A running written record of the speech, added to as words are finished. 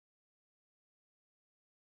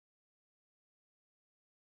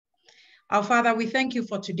Our Father, we thank you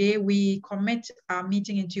for today. We commit our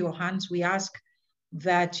meeting into your hands. We ask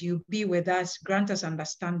that you be with us, grant us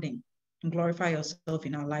understanding, and glorify yourself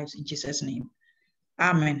in our lives in Jesus' name.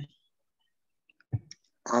 Amen.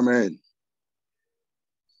 Amen.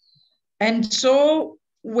 And so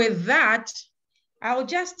with that, I'll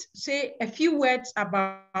just say a few words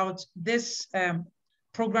about this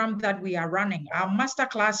program that we are running. Our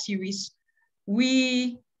masterclass series,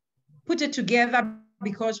 we put it together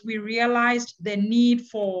because we realized the need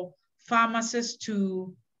for pharmacists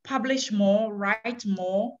to publish more, write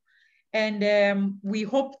more. And we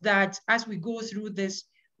hope that as we go through this,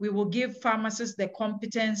 we will give pharmacists the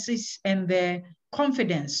competencies and the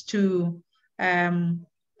confidence to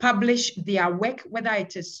publish their work, whether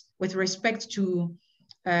it is with respect to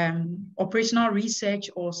operational research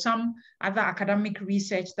or some other academic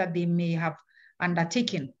research that they may have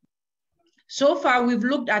undertaken. So far, we've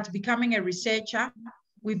looked at becoming a researcher.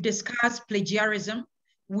 We've discussed plagiarism.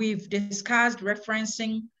 We've discussed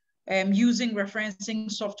referencing, using referencing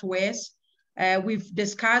softwares. We've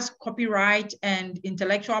discussed copyright and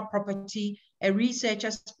intellectual property, a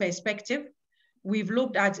researcher's perspective. We've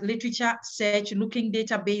looked at literature search, using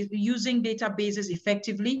databases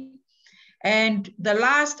effectively. And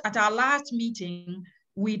at our last meeting,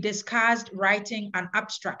 we discussed writing an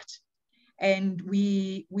abstract. And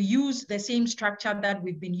we use the same structure that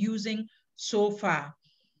we've been using so far.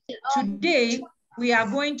 Today, we are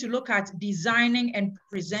going to look at designing and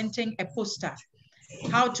presenting a poster,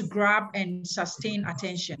 how to grab and sustain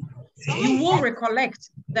attention. You will recollect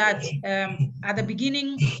that at the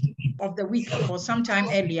beginning of the week or sometime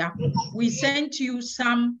earlier, we sent you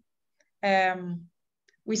some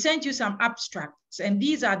abstracts, and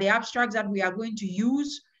these are the abstracts that we are going to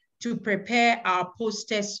use to prepare our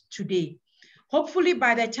posters today. Hopefully,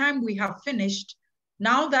 by the time we have finished,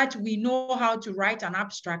 now that we know how to write an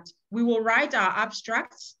abstract, we will write our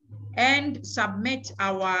abstracts and submit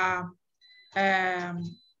our, my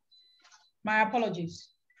apologies.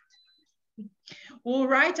 We'll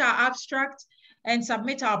write our abstract and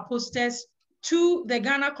submit our posters to the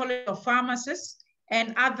Ghana College of Pharmacists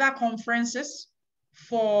and other conferences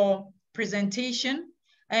for presentation,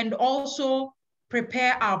 and also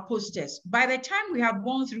prepare our posters. By the time we have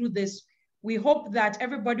gone through this, we hope that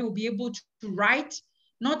everybody will be able to write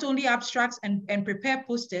not only abstracts and prepare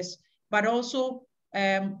posters, but also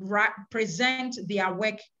present their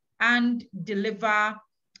work and deliver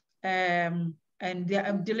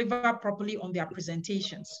deliver properly on their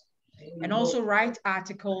presentations, and also write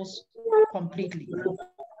articles completely.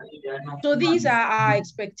 So these are our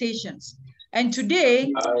expectations. And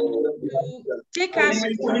today, to take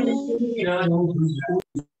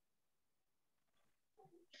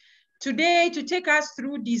us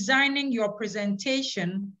through designing your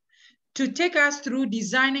presentation, to take us through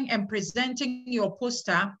designing and presenting your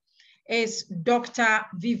poster is Dr.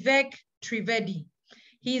 Vivek Trivedi.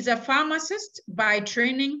 He is a pharmacist by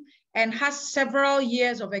training and has several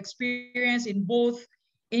years of experience in both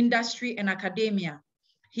industry and academia.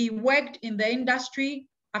 He worked in the industry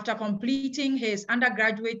after completing his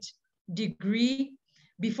undergraduate degree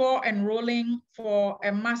before enrolling for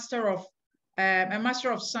a Master of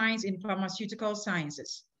Science in Pharmaceutical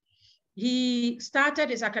Sciences. He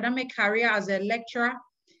started his academic career as a lecturer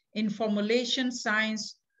in formulation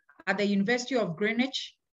science at the University of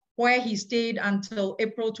Greenwich, where he stayed until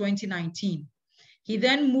April 2019. He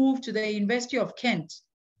then moved to the University of Kent,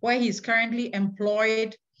 where he is currently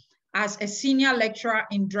employed as a senior lecturer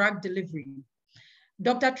in drug delivery.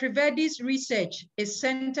 Dr. Trivedi's research is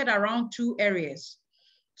centered around two areas: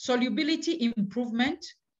 solubility improvement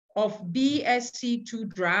of BSC2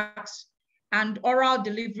 drugs and oral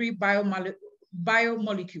delivery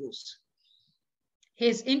biomolecules.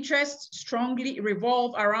 His interests strongly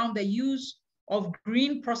revolve around the use of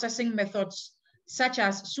green processing methods, such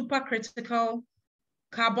as supercritical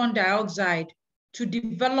carbon dioxide, to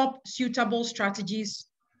develop suitable strategies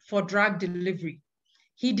for drug delivery.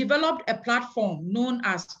 He developed a platform known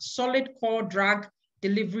as Solid Core Drug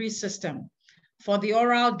Delivery System for the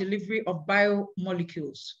oral delivery of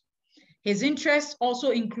biomolecules. His interests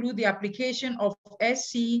also include the application of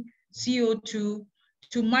ScCO2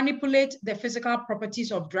 to manipulate the physical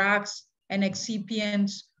properties of drugs and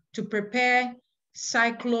excipients to prepare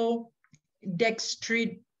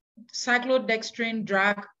cyclodextrin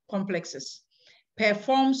drug complexes,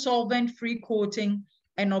 perform solvent-free coating,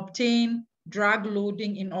 and obtain drug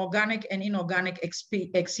loading in organic and inorganic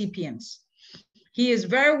excipients. He is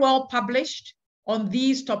very well published on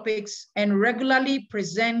these topics and regularly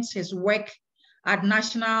presents his work at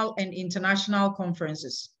national and international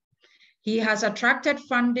conferences. He has attracted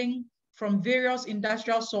funding from various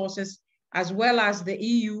industrial sources as well as the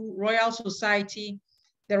EU, Royal Society,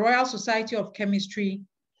 the Royal Society of Chemistry,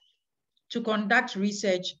 to conduct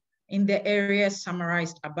research in the areas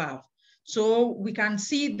summarized above. So we can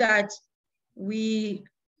see that we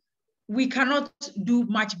cannot do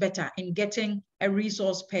much better in getting a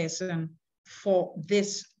resource person for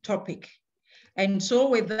this topic. And so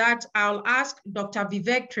with that, I'll ask Dr.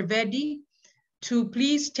 Vivek Trivedi to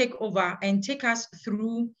please take over and take us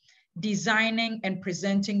through designing and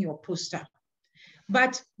presenting your poster.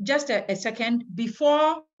 But just a second,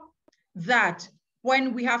 before that,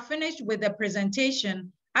 when we have finished with the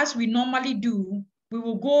presentation, as we normally do, we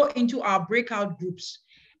will go into our breakout groups,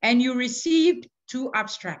 and you received 2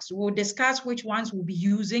 abstracts. We'll discuss which ones we'll be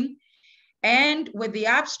using. And with the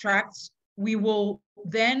abstracts, we will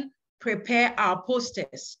then prepare our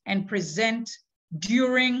posters and present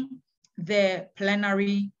during the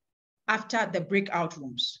plenary after the breakout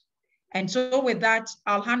rooms. And so with that,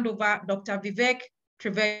 I'll hand over Dr. Vivek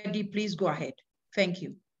Trivedi. Please go ahead. Thank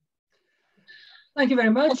you. Thank you very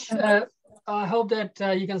much. I hope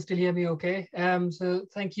that you can still hear me okay. So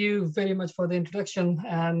thank you very much for the introduction.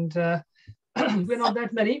 And we're not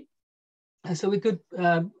that many, so we could.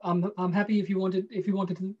 I'm happy if you wanted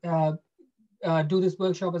to do this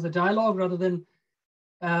workshop as a dialogue rather than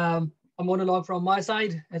a monologue from my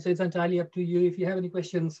side. And so it's entirely up to you. If you have any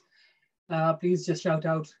questions, please just shout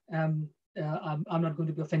out. I'm not going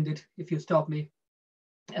to be offended if you stop me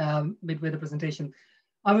midway the presentation.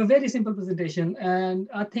 I have a very simple presentation, and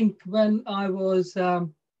I think when I was a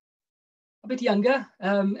bit younger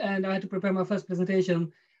and I had to prepare my first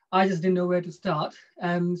presentation, I just didn't know where to start.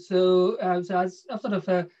 So I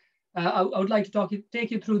would like to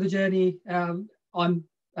take you through the journey on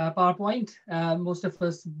PowerPoint. Most of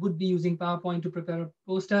us would be using PowerPoint to prepare a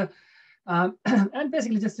poster, and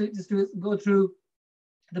basically just to go through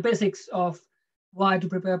the basics of why to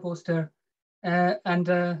prepare a poster and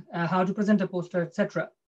how to present a poster,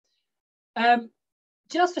 etc.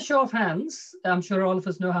 Just a show of hands. I'm sure all of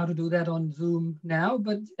us know how to do that on Zoom now,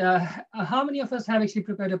 but how many of us have actually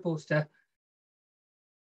prepared a poster?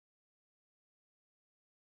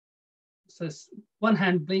 So one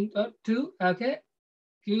hand blinked, 2, okay,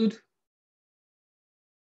 good.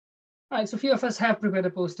 All right, so a few of us have prepared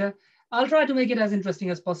a poster. I'll try to make it as interesting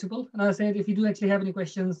as possible. And as I said, if you do actually have any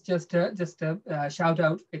questions, just shout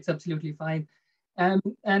out. It's absolutely fine. And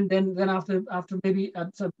then after maybe,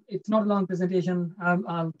 so it's not a long presentation.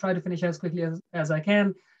 I'll try to finish as quickly as I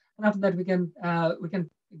can. And after that, we can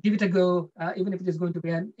give it a go. Even if it is going to be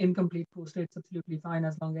an incomplete poster, it's absolutely fine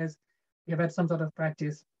as long as we have had some sort of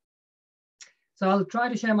practice. So I'll try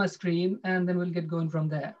to share my screen, and then we'll get going from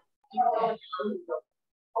there.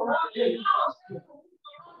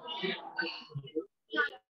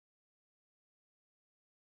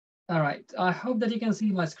 All right, I hope that you can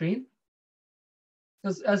see my screen.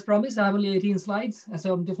 As promised, I have only 18 slides,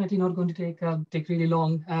 so I'm definitely not going to take really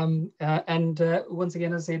long. Once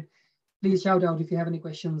again, as I said, please shout out if you have any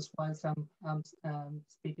questions whilst I'm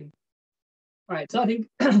speaking. All right, so I think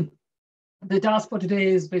the task for today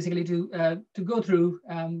is basically to go through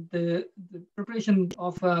the preparation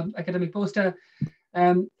of academic poster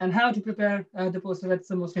and how to prepare the poster. That's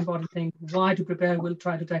the most important thing. Why to prepare? We'll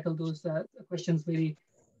try to tackle those questions very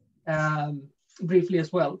briefly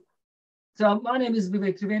as well. So my name is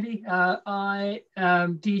Vivek Trivedi. I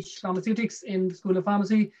teach pharmaceutics in the School of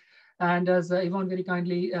Pharmacy, and as Yvonne very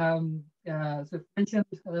kindly mentioned,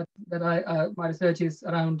 that my research is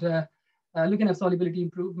around looking at solubility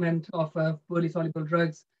improvement of poorly soluble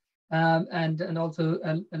drugs, and also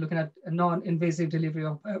looking at non-invasive delivery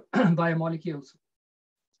of biomolecules.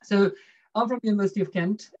 So I'm from the University of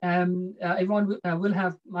Kent. Yvonne will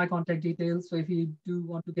have my contact details, so if you do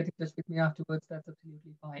want to get in touch with me afterwards, that's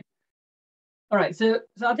absolutely fine. All right, so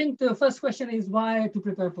I think the first question is why to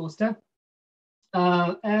prepare a poster.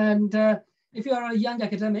 If you are a young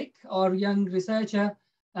academic or young researcher,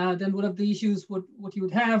 then one of the issues what you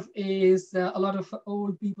would have is a lot of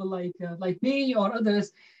old people like me or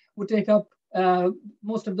others would take up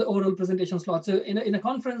most of the oral presentation slots. So in a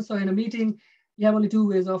conference or in a meeting, you have only 2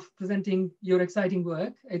 ways of presenting your exciting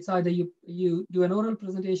work. It's either you do an oral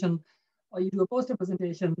presentation or you do a poster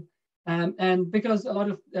presentation. And because a lot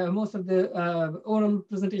of most of the oral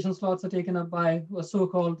presentation slots are taken up by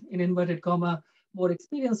so-called, in inverted comma, more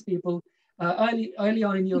experienced people, early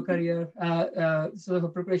on in your career, sort of a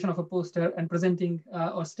preparation of a poster and presenting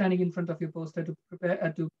or standing in front of your poster to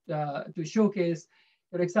prepare to showcase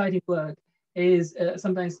your exciting work is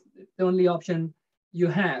sometimes the only option you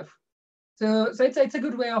have. So it's a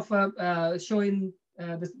good way of showing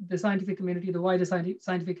the scientific community, the wider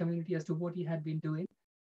scientific community, as to what he had been doing.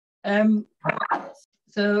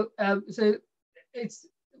 So it's,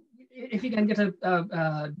 if you can get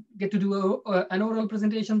to do an oral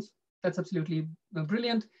presentation, that's absolutely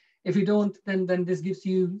brilliant. If you don't, then this gives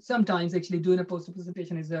you, sometimes actually doing a poster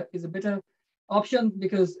presentation is a better option,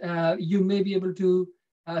 because you may be able to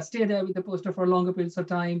stay there with the poster for longer periods of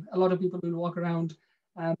time. A lot of people will walk around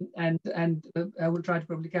and will try to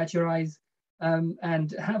probably catch your eyes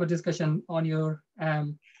and have a discussion on your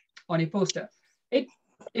poster.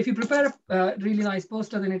 If you prepare a really nice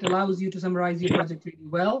poster, then it allows you to summarize your project really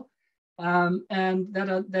well. And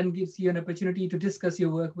that then gives you an opportunity to discuss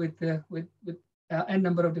your work with a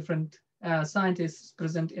number of different scientists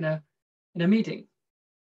present in a meeting.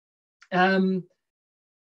 So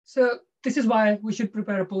this is why we should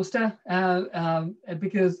prepare a poster,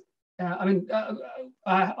 because I mean,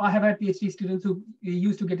 I have had PhD students who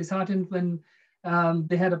used to get disheartened when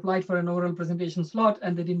they had applied for an oral presentation slot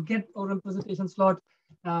and they didn't get oral presentation slot,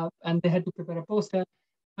 and they had to prepare a poster.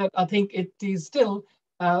 But I think it is still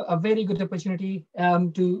a very good opportunity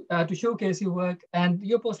to showcase your work, and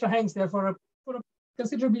your poster hangs there for a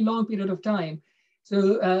considerably long period of time.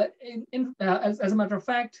 So as a matter of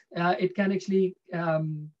fact, it can actually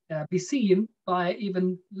be seen by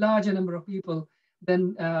even larger number of people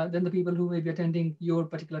than the people who may be attending your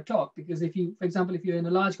particular talk. Because if you, for example, if you're in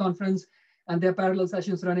a large conference and there are parallel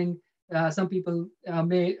sessions running, some people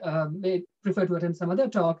may prefer to attend some other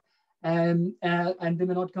talk, and they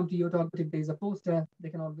may not come to your talk, but if there's a poster, they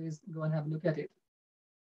can always go and have a look at it.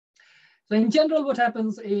 So in general, what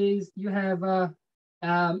happens is you have a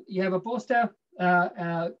poster,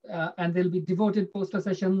 and there'll be devoted poster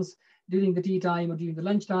sessions during the tea time or during the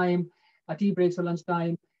lunchtime, tea breaks or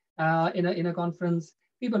lunchtime in a conference.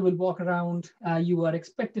 People will walk around. You are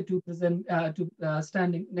expected to present,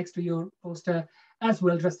 standing next to your poster as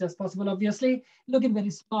well dressed as possible, obviously, looking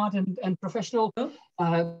very smart and professional.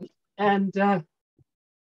 And then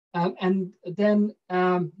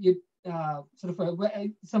you sort of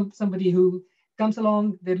somebody who comes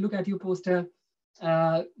along, they look at your poster,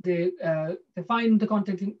 they find the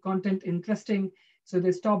content interesting, so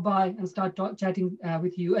they stop by and start chatting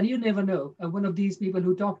with you, and you never know. One of these people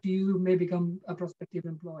who talk to you may become a prospective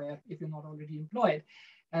employer if you're not already employed.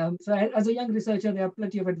 So as a young researcher, there are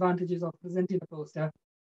plenty of advantages of presenting a poster.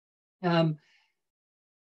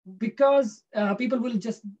 Because people will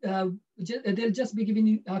they'll just be giving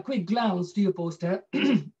you a quick glance to your poster.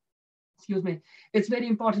 Excuse me. It's very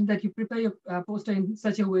important that you prepare your poster in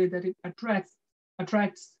such a way that it attracts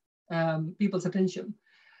people's attention.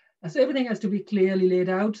 So everything has to be clearly laid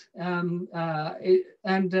out,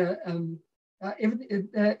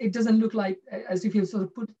 it doesn't look like as if you sort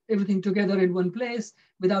of put everything together in one place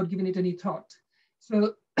without giving it any thought.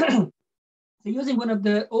 So, so using one of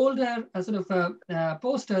the older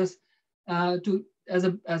posters as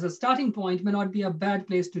a starting point may not be a bad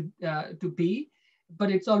place to be,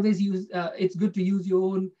 but it's always it's good to use your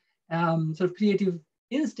own sort of creative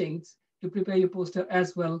instincts to prepare your poster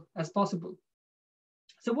as well as possible.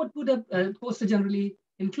 So what would a poster generally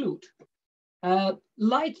include?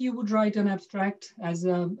 Like you would write an abstract, as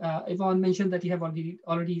Yvonne mentioned that you have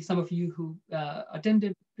already some of you who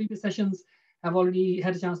attended previous sessions have already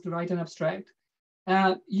had a chance to write an abstract.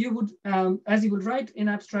 You would, as you would write in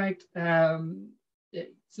abstract,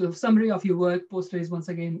 sort of summary of your work. Poster is once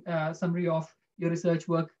again summary of your research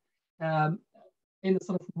work in a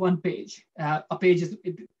sort of one page. A page is,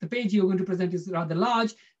 the page you're going to present is rather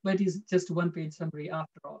large, but it is just one page summary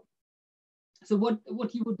after all. So what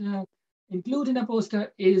you would include in a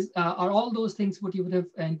poster are all those things what you would have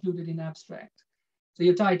included in abstract. So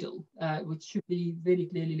your title, which should be very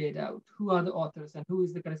clearly laid out. Who are the authors and who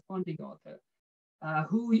is the corresponding author?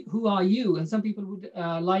 Who are you? And some people would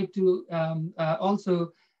like to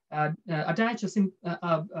also attach a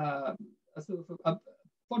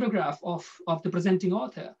photograph of the presenting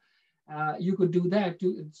author. You could do that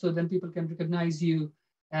too, so then people can recognize you.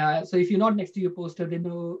 So if you're not next to your poster, they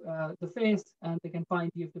know the face and they can find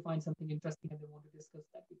you if they find something interesting and they want to discuss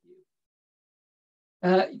that with you.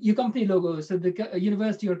 Your company logo, so the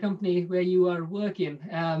university or company where you are working,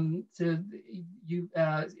 so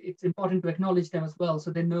it's important to acknowledge them as well, so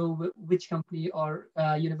they know which company or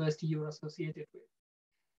university you're associated with.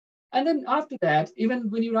 And then after that, even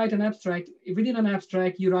when you write an abstract, within an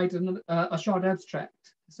abstract, you write a short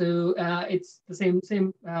abstract. So it's the same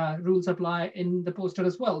rules apply in the poster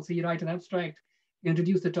as well. So you write an abstract, you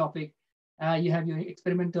introduce the topic, you have your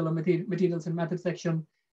experimental or materials and methods section,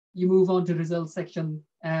 you move on to results section,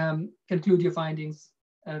 conclude your findings,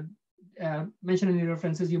 mention any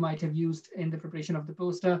references you might have used in the preparation of the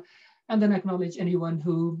poster, and then acknowledge anyone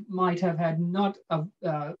who might have had not a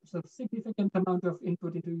sort of significant amount of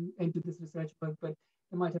input into this research work, but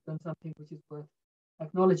they might have done something which is worth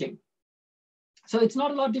acknowledging. So it's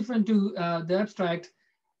not a lot different to the abstract,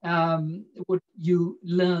 what you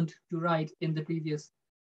learned to write in the previous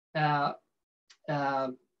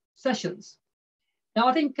sessions. Now,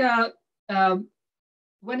 I think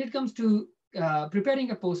when it comes to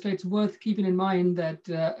preparing a poster, it's worth keeping in mind that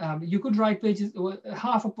you could write pages,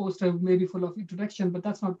 half a poster maybe full of introduction, but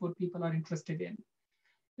that's not what people are interested in.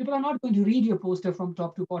 People are not going to read your poster from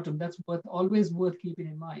top to bottom. That's always worth keeping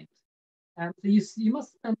in mind. And so you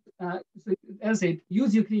must, so as I said,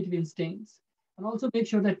 use your creative instincts, and also make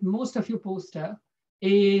sure that most of your poster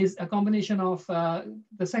is a combination of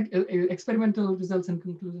the experimental results and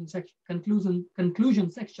conclusion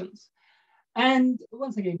sections. And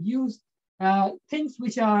once again, use things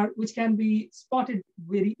which can be spotted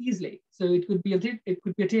very easily. So it could be a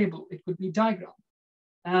table, it could be a diagram.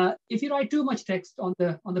 If you write too much text on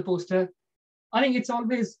the poster, I think it's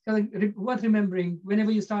always worth remembering whenever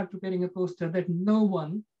you start preparing a poster that no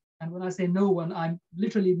one, and when I say no one, I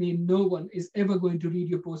literally mean no one, is ever going to read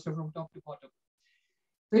your poster from top to bottom.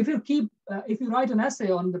 So if you write an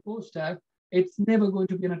essay on the poster, it's never going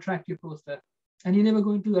to be an attractive poster, and you're never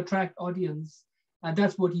going to attract audience. And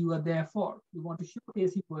that's what you are there for. You want to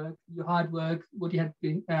showcase your work, your hard work, what you had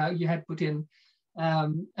put in,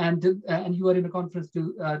 and you are in a conference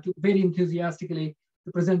to very enthusiastically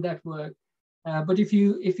to present that work. But if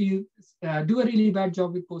you do a really bad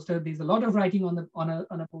job with poster, there's a lot of writing on a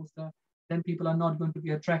poster, then people are not going to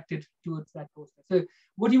be attracted towards that poster. So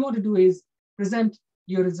what you want to do is present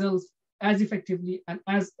your results as effectively and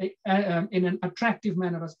as in an attractive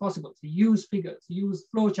manner as possible. So use figures, use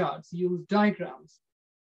flowcharts, use diagrams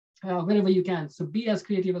wherever you can. So be as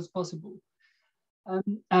creative as possible. So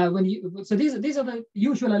these are the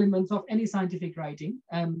usual elements of any scientific writing.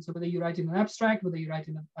 So whether you write in an abstract, whether you write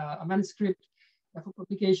in a manuscript for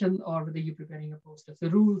publication, or whether you're preparing a poster. So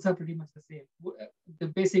the rules are pretty much the same. The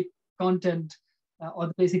basic content or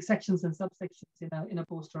the basic sections and subsections in a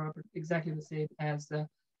poster are exactly the same as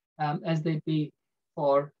they'd be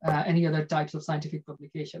for any other types of scientific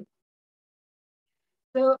publication.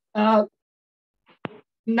 So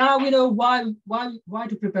now we know why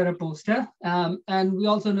to prepare a poster, and we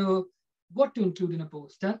also know what to include in a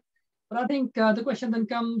poster. But I think the question then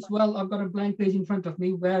comes, well, I've got a blank page in front of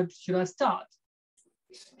me. Where should I start?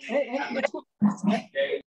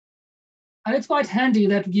 And it's quite handy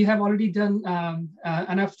that you have already done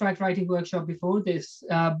an abstract writing workshop before this,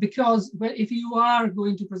 because if you are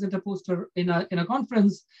going to present a poster in a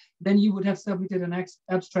conference, then you would have submitted an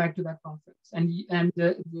abstract to that conference, and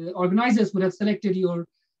the organizers would have selected your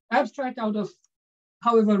abstract out of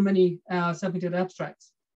however many submitted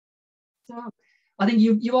abstracts. So I think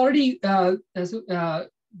you've already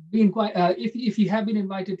been quite, if you have been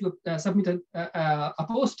invited to submit a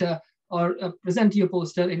poster or present your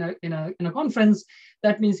poster in a conference,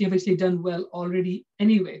 that means you've actually done well already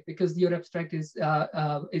anyway, because your abstract is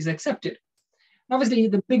accepted. Obviously,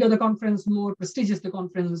 the bigger the conference, more prestigious the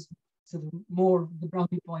conference, so the more the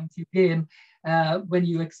brownie points you gain when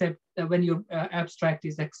your abstract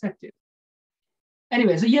is accepted.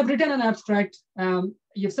 Anyway, so you have written an abstract,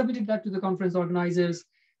 you've submitted that to the conference organizers.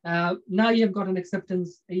 Now you've got an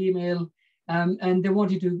acceptance email, and they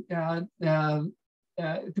want you to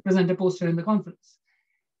present a poster in the conference.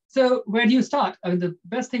 So where do you start? I mean, the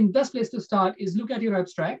best place to start is look at your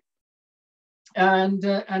abstract, and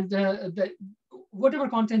whatever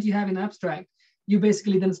content you have in abstract, you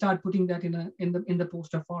basically then start putting that in the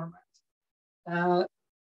poster format.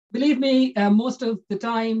 Believe me, most of the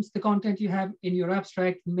times the content you have in your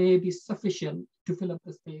abstract may be sufficient to fill up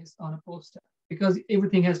the space on a poster, because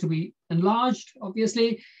everything has to be enlarged,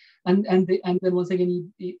 obviously. And then once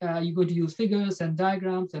again, you're going to use figures and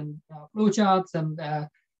diagrams and flowcharts and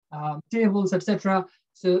tables, etc.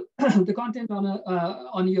 So the content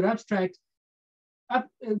on your abstract,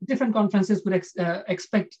 different conferences would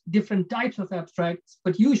expect different types of abstracts,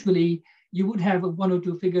 but usually you would have 1 or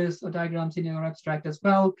 2 figures or diagrams in your abstract as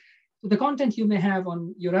well. So the content you may have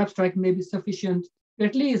on your abstract may be sufficient to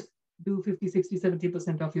at least do 50, 60,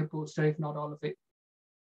 70% of your poster, if not all of it.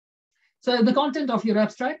 So the content of your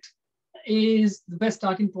abstract is the best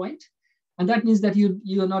starting point. And that means that you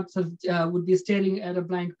are not would be staring at a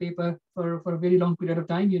blank paper for a very long period of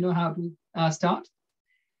time. You know how to start.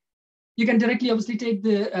 You can directly obviously take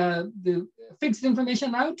the fixed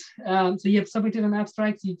information out. So you have submitted an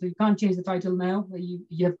abstract, so you can't change the title now.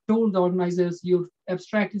 You have told the organizers your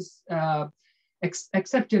abstract is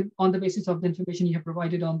accepted on the basis of the information you have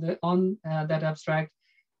provided on that abstract.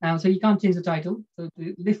 So you can't change the title. So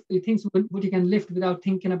the things what you can lift without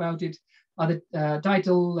thinking about it are the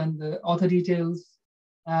title and the author details,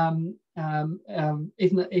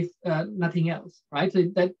 if nothing else, right? So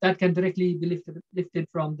that can directly be lifted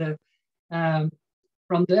from the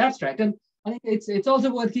abstract. And I think it's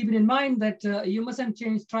also worth keeping in mind that you mustn't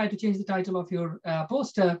try to change the title of your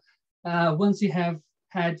poster once you have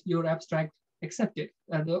had your abstract accepted.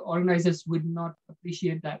 The organizers would not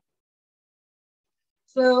appreciate that.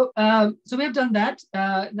 So, so we have done that.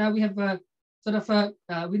 Now we have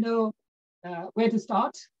we know where to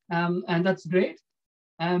start, and that's great.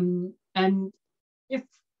 And if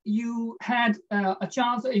you had a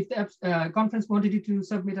chance, if the conference wanted you to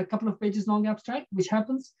submit a couple of pages long abstract, which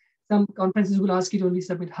happens, some conferences will ask you to only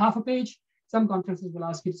submit half a page. Some conferences will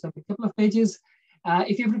ask you to submit a couple of pages.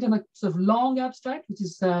 If you've written a sort of long abstract, which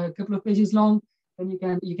is a couple of pages long, then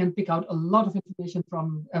you can pick out a lot of information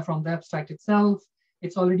from the abstract itself.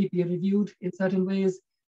 It's already peer reviewed in certain ways.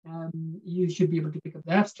 You should be able to pick up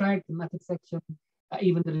the abstract, the method section,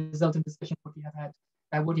 even the resultant discussion what you have had,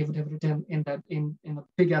 what you would have written in a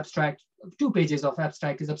big abstract. 2 pages of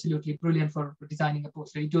abstract is absolutely brilliant for designing a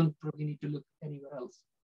poster. You don't probably need to look anywhere else.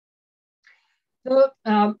 So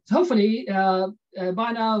hopefully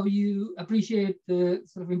by now you appreciate the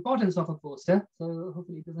sort of importance of a poster. So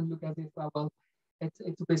hopefully it doesn't look as if well, it's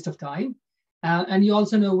a waste of time. And you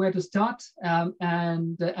also know where to start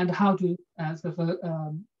and how to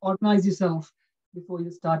organize yourself before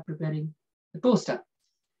you start preparing the poster.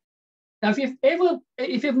 Now,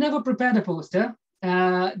 if you've never prepared a poster,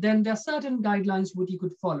 then there are certain guidelines what you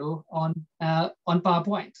could follow on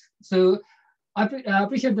PowerPoint. So I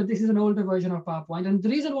appreciate that this is an older version of PowerPoint, and the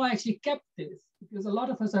reason why I actually kept this because a lot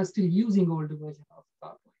of us are still using older version of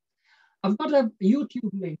PowerPoint. I've got a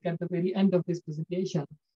YouTube link at the very end of this presentation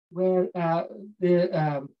where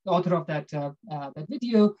the author of that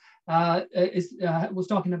video was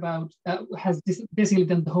talking about, has basically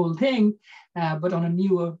done the whole thing, but on a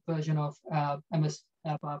newer version of MS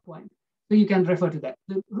PowerPoint. So you can refer to that.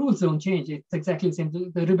 The rules don't change. It's exactly the same.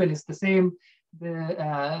 The ribbon is the same.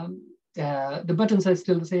 The buttons are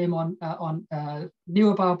still the same on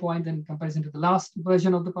newer PowerPoint in comparison to the last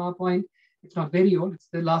version of the PowerPoint. It's not very old. It's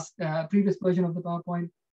the last previous version of the PowerPoint.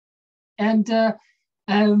 And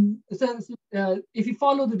if you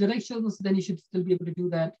follow the directions, then you should still be able to do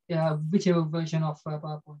that, whichever version of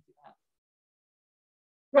PowerPoint you have.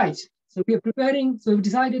 Right, so we are preparing. So we've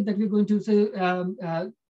decided that we're going to, there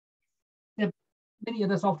are many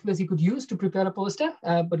other softwares you could use to prepare a poster,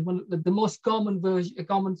 but the most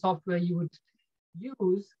common software you would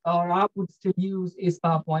use, or I would still use, is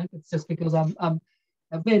PowerPoint. It's just because I'm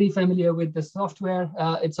very familiar with the software.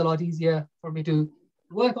 It's a lot easier for me to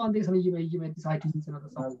work on this. I mean, you may decide to use another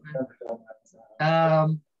software.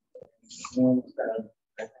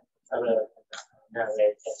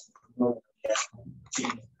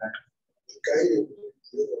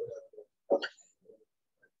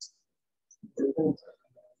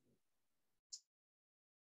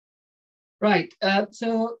 Right.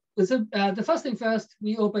 So the first thing first,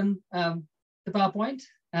 we open the PowerPoint.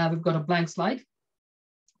 We've got a blank slide.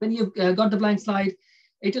 When you've got the blank slide,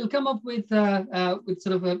 it will come up with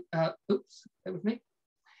sort of a, oops, bear with me.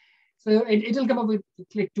 So it'll come up with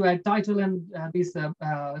click to add title and these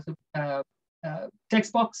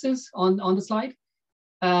text boxes on the slide.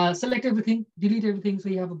 Select everything, delete everything, so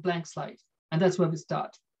you have a blank slide. And that's where we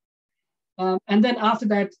start. And then after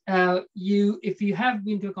that, if you have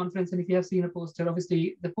been to a conference and if you have seen a poster,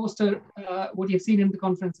 obviously the poster, what you've seen in the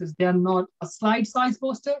conferences, they're not a slide size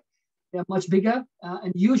poster. They're much bigger,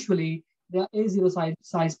 and usually they're A0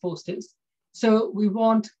 size posters. So we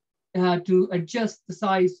want to adjust the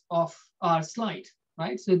size of our slide,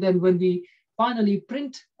 right? So then when we finally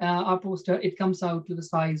print our poster, it comes out to the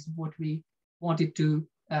size what we want it to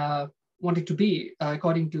be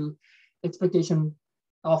according to expectation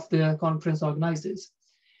of the conference organizers.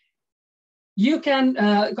 You can,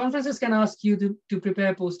 conferences can ask you to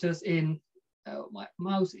prepare posters in, my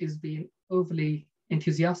mouse is being overly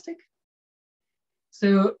enthusiastic.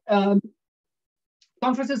 So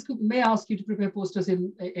conferences may ask you to prepare posters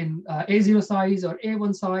in A0 size or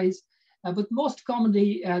A1 size, but most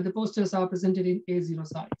commonly the posters are presented in A0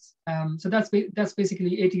 size. So that's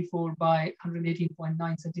basically 84 by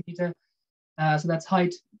 118.9 centimeter. So that's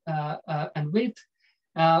height and width,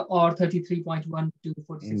 or 33.1 to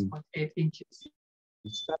 46.8 inches.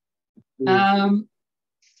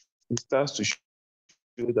 It starts to show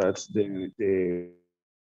that the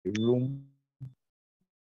room.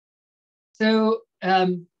 So,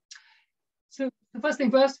 so the first thing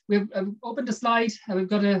first, we've opened a slide and we've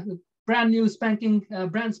got a brand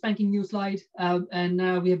spanking new slide,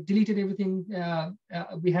 and we have deleted everything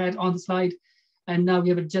we had on the slide, and now we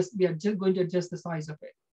are just going to adjust the size of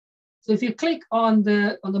it. So if you click on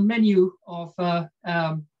the menu of the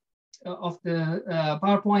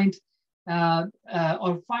PowerPoint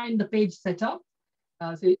or find the page setup,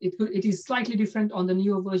 so it is slightly different on the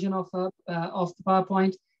newer version of the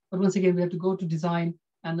PowerPoint. But once again, we have to go to design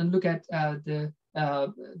and then look at the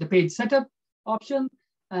page setup option.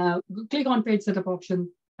 Click on page setup option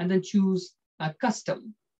and then choose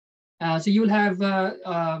custom. So you'll have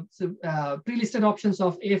pre-listed options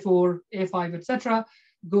of A4, A5, etc.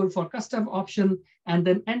 Go for custom option and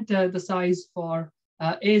then enter the size for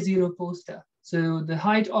A0 poster. So the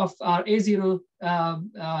height of our A0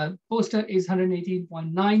 poster is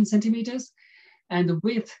 118.9 centimeters, and the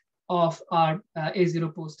width of our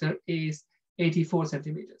A0 poster is 84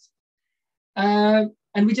 centimeters. And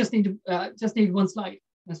we just need one slide.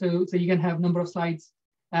 So you can have number of slides.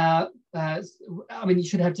 I mean, you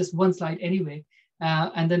should have just one slide anyway.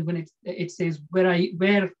 And then when it says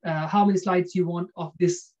how many slides you want of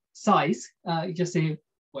this size, you just say,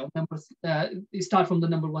 well, numbers. You start from the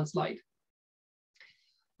number 1 slide.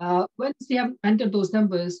 Once you have entered those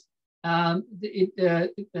numbers,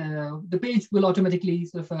 the page will automatically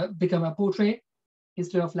sort of become a portrait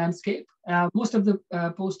instead of landscape. Most of the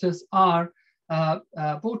posters are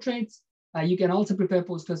portraits. You can also prepare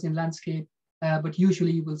posters in landscape, but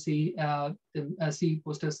usually you will see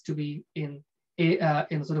posters to be in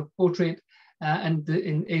sort of portrait and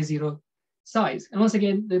in A0 size. And once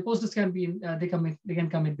again, the posters can be they can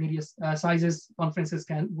come in various sizes. Conferences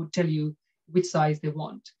would tell you which size they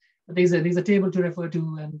want. But there's a table to refer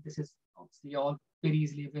to, and this is obviously all very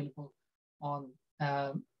easily available on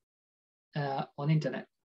internet.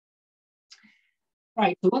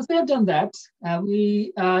 Right. So once we have done that,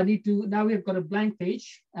 we need to now we've got a blank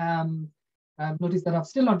page. Notice that I've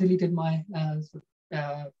still not deleted my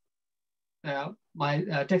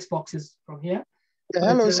text boxes from here.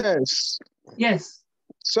 Hello, sirs. Yes.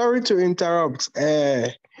 Sorry to interrupt.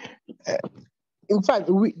 In fact,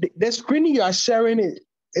 the screen you are sharing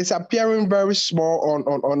is appearing very small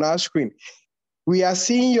on our screen. We are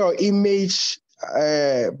seeing your image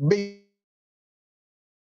big.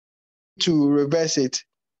 To reverse it.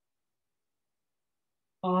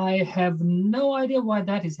 I have no idea why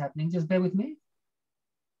that is happening. Just bear with me.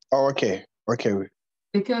 Oh, okay. Okay.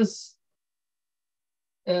 Because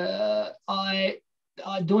I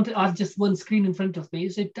have just one screen in front of me,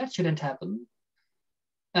 so that shouldn't happen.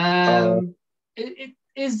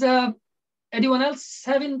 Is anyone else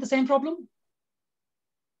having the same problem?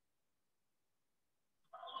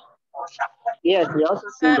 Yes, we also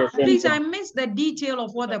see the same please, thing. I missed the detail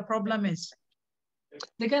of what the problem is.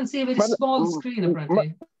 They can see a very small screen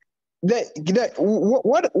apparently.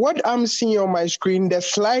 What I'm seeing on my screen, the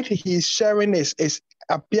slide he's sharing is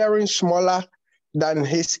appearing smaller than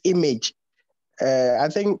his image. I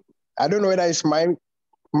don't know whether it's my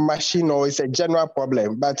machine or it's a general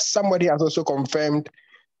problem, but somebody has also confirmed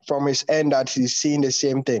from his end that he's seeing the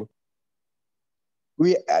same thing.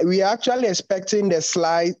 We are actually expecting the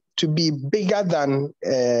slide to be bigger than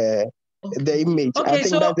the image. Okay, I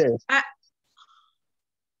think that's it.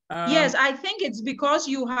 Yes, I think it's because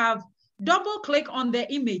you have double click on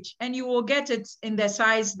the image and you will get it in the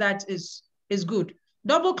size that is good.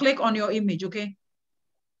 Double click on your image, okay?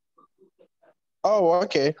 Oh,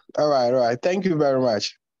 okay. All right. Thank you very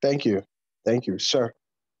much. Thank you, sir.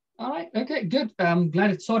 All right, okay, good. I'm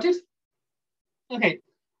glad it's sorted. Okay,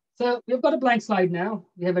 so we've got a blank slide now.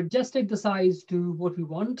 We have adjusted the size to what we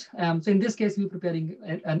want. So in this case, we're preparing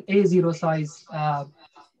an A0 size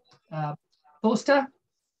poster.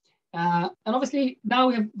 And obviously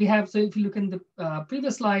now we have, so if you look in the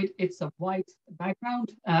previous slide, it's a white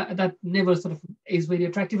background that never sort of is very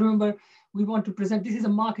attractive. Remember, we want to present, this is a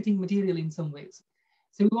marketing material in some ways.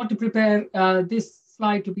 So we want to prepare this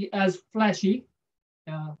slide to be as flashy,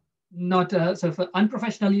 not sort of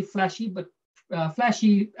unprofessionally flashy, but as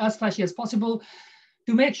flashy as possible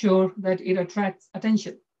to make sure that it attracts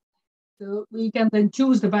attention. So we can then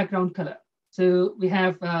choose the background color. So we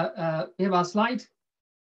have our slide.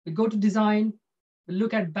 We go to design, we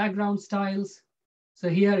look at background styles. So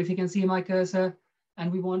here, if you can see my cursor,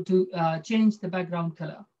 and we want to change the background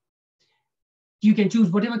color. You can choose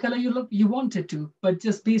whatever color you want it to, but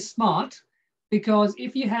just be smart, because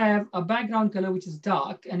if you have a background color which is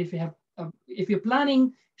dark, and if you're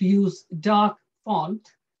planning to use dark font,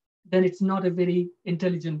 then it's not a very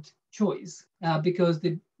intelligent choice because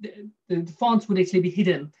the fonts would actually be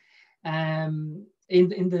hidden in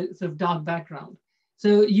the sort of dark background.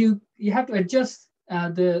 So you have to adjust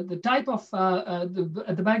the type of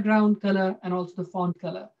the background color and also the font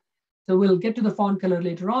color. So we'll get to the font color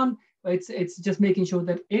later on, but it's just making sure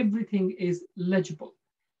that everything is legible.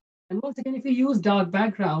 And once again, if you use dark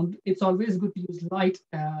background, it's always good to use light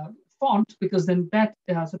font, because then that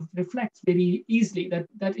sort of reflects very easily.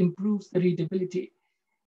 That improves the readability.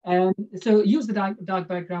 And so use the dark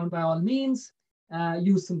background by all means.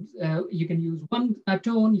 Use some. You can use one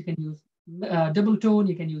tone. You can use double tone.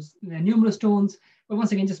 You can use numerous tones. But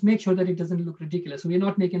once again, just make sure that it doesn't look ridiculous. So we're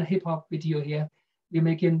not making a hip hop video here. We're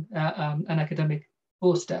making an academic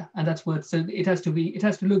poster, and that's what. So it has to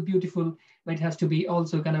look beautiful, but it has to be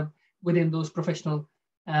also kind of within those professional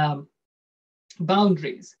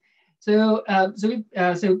boundaries. So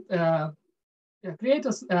create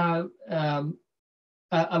a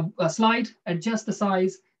slide, adjust the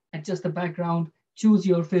size, adjust the background, choose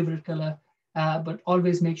your favorite color, but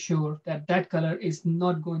always make sure that that color is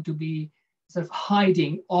not going to be sort of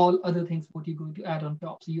hiding all other things what you're going to add on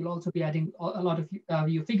top. So you'll also be adding a lot of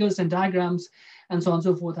your figures and diagrams and so on and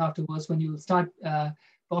so forth afterwards when you start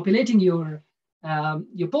populating your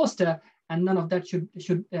poster, and none of that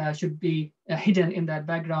should be hidden in that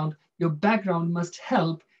background. Your background must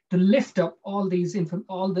help to lift up all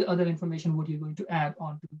the other information what you're going to add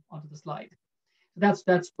onto the slide. So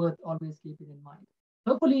that's worth always keeping in mind.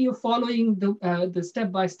 Hopefully you're following the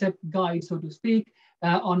step-by-step guide, so to speak,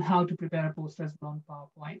 on how to prepare a poster as well on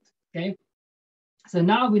PowerPoint. Okay. So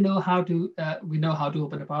now we know how to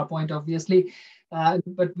open a PowerPoint, obviously,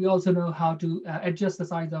 but we also know how to adjust the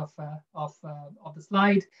size of the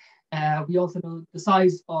slide. We also know the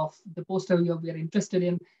size of the poster we are interested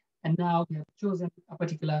in, and now we have chosen a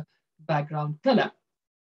particular background color.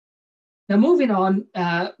 Now moving on,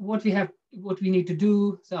 what we need to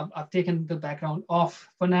do. So I've taken the background off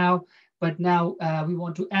for now, but now we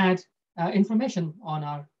want to add information on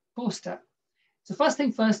our poster. So first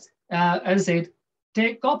thing first, as I said,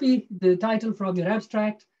 copy the title from your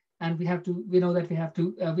abstract, and we know that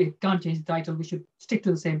we can't change the title. We should stick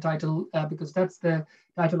to the same title because that's the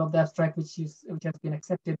title of the abstract which has been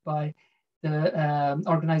accepted by the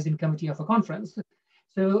organizing committee of a conference.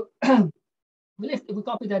 So we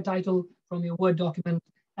copy that title from your Word document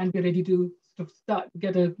and be ready to start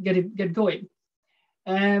get going.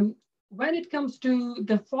 When it comes to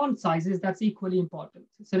the font sizes, that's equally important.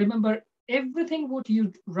 So remember, everything what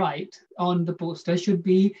you write on the poster should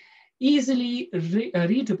be easily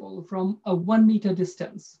readable from a 1 meter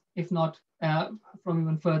distance, if not from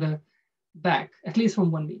even further back, at least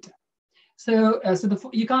from 1 meter. So,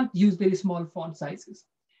 you can't use very small font sizes.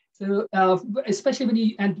 So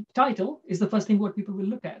especially and title is the first thing what people will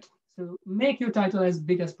look at. So make your title as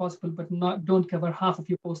big as possible, but don't cover half of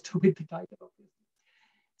your poster with the title, obviously.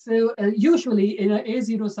 So usually in an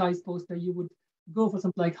A0 size poster, you would go for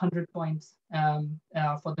something like 100 points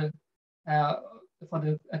for the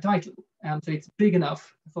title. So it's big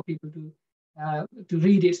enough for people to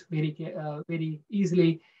read it very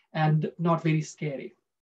easily and not very scary.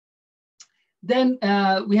 Then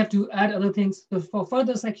we have to add other things. So for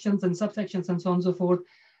further sections and subsections and so on and so forth,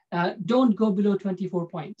 don't go below 24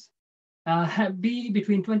 points. Be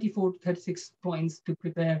between 24 to 36 points to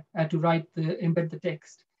prepare to embed the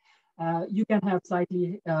text. You can have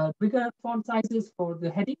slightly bigger font sizes for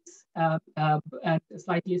the headings and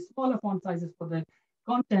slightly smaller font sizes for the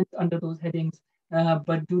content under those headings,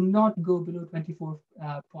 but do not go below 24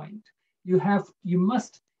 point. You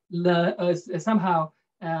must somehow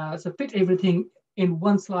so fit everything in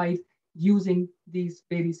one slide using these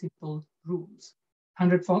very simple rules.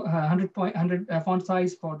 100 font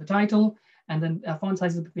size for the title, and then font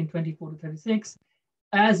sizes between 24 to 36.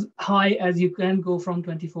 As high as you can go from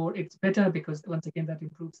 24, it's better because once again, that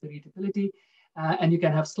improves the readability. And you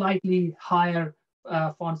can have slightly higher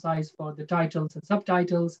font size for the titles and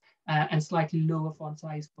subtitles, and slightly lower font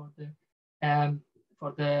size for the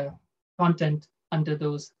content under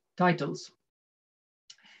those titles.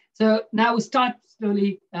 So now we start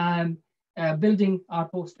slowly building our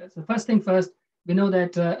poster. So first thing first, we know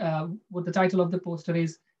that what the title of the poster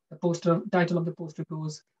is. The title of the poster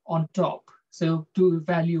goes on top. So to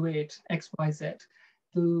evaluate X, Y, Z,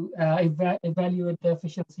 to evaluate the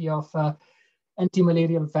efficacy of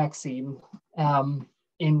anti-malarial vaccine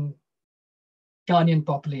in Ghanaian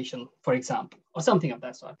population, for example, or something of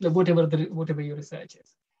that sort, whatever your research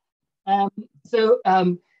is. So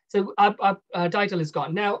our title is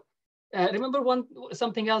gone. Now, remember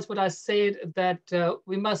something else what I said, that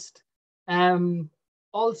we must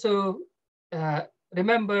also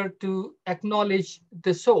remember to acknowledge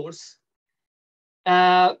the source.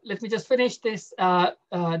 Let me just finish this,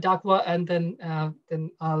 Dakwa, and then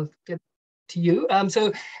I'll get to you.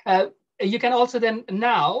 you can also then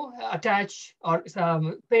now attach or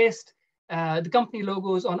paste the company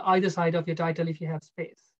logos on either side of your title if you have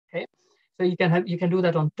space. Okay, so you can do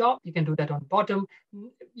that on top, you can do that on bottom.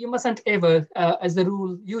 You mustn't ever, as the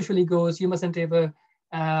rule usually goes, you mustn't ever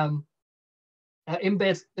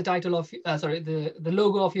embed the title of the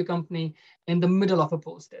logo of your company in the middle of a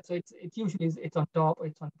poster. So it usually it's on top or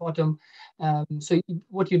it's on bottom. So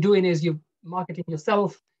what you're doing is you're marketing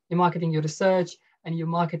yourself, you're marketing your research, and you're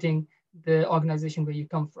marketing the organization where you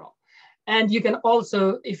come from. And you can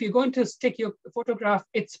also, if you're going to stick your photograph,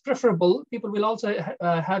 it's preferable. People will also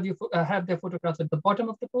have their photographs at the bottom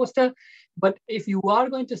of the poster. But if you are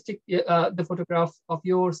going to stick the photograph of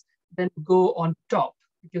yours, then go on top,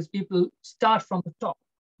 because people start from the top.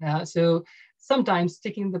 So sometimes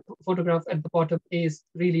sticking the photograph at the bottom is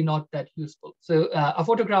really not that useful. So a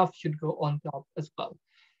photograph should go on top as well.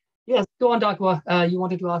 Yes, go on, Darkwa. You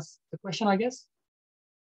wanted to ask the question, I guess?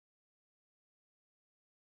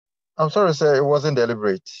 I'm sorry, sir, it wasn't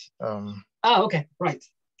deliberate. Okay, right.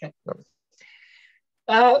 Okay.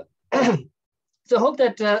 So hope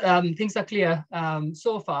that things are clear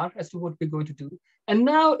so far as to what we're going to do. And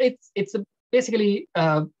now it's basically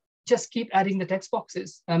just keep adding the text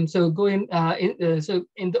boxes. So go in, so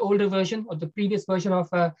in the older version or the previous version of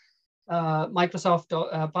Microsoft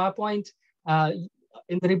PowerPoint,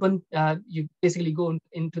 in the ribbon, you basically go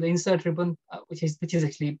into the insert ribbon, which is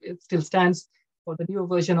actually, it still stands for the newer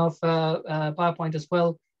version of PowerPoint as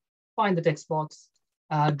well. Find the text box,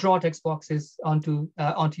 draw text boxes onto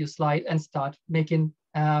your slide, and start making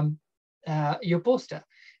your poster.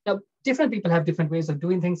 Now, different people have different ways of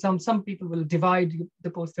doing things. Some people will divide the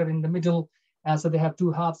poster in the middle, so they have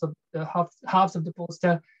two halves of the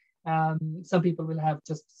poster. Some people will have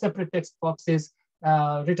just separate text boxes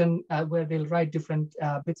written where they'll write different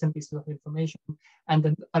bits and pieces of information, and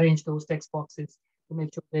then arrange those text boxes to make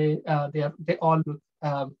sure they all look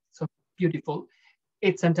so beautiful.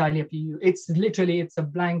 It's entirely up to you. It's a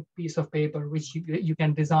blank piece of paper which you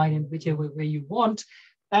can design in whichever way you want,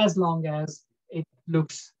 as long as it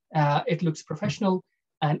looks professional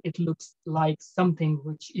and it looks like something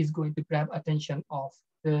which is going to grab attention of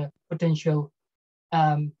the potential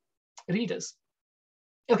readers.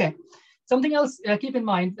 Okay, something else, keep in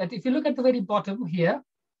mind that if you look at the very bottom here,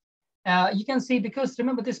 you can see, because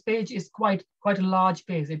remember this page is quite a large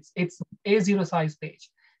page. It's A0 size page.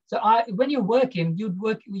 So when you're working, you'd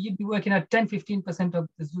be working at 10-15% of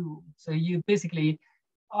the zoom. So you basically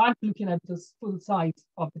aren't looking at the full size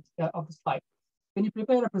of the slide. When you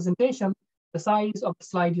prepare a presentation, the size of the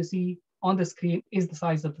slide you see on the screen is the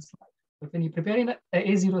size of the slide. But when you're preparing an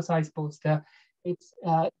A0 size poster, it's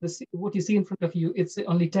what you see in front of you, it's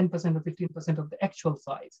only 10% or 15% of the actual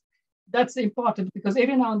size. That's important because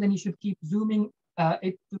every now and then you should keep zooming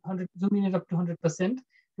it up to 100%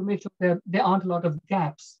 to make sure that there aren't a lot of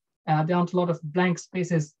gaps. There aren't a lot of blank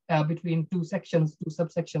spaces between two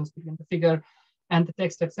subsections between the figure and the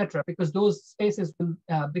text, etc. Because those spaces will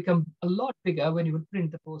become a lot bigger when you will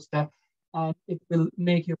print the poster, and it will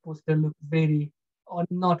make your poster look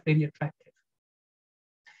not very attractive.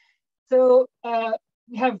 So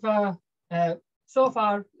we have so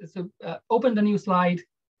far opened a new slide,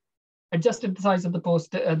 adjusted the size of the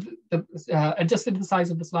poster, adjusted the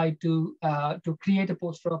size of the slide to create a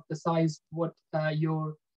poster of the size what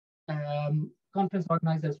your conference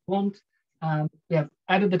organizers want. We have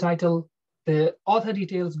added the title. The author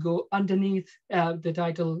details go underneath the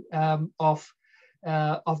title of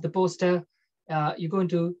the poster. You're going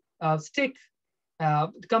to stick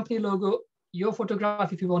the company logo, your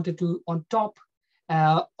photograph if you wanted to, on top,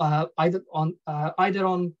 either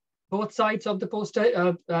on both sides of the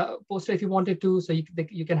poster if you wanted to. So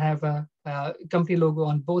you can have a company logo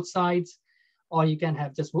on both sides, or you can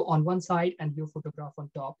have just on one side and your photograph on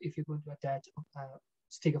top if you're going to attach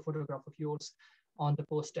stick a photograph of yours on the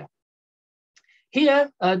poster.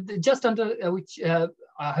 Here, just under which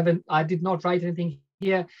I did not write anything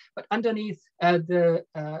here, but underneath the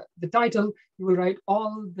title, you will write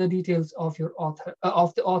all the details of your author,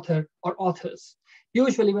 of the author or authors.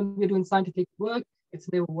 Usually, when we're doing scientific work, it's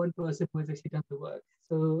never one person who has actually done the work.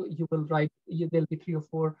 So you will write, there'll be 3 or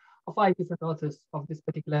 4 or 5 different authors of this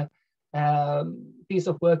particular piece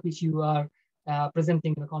of work which you are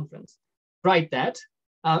presenting in a conference. Write that,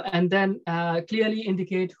 and then clearly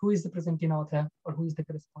indicate who is the presenting author or who is the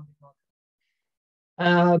corresponding author.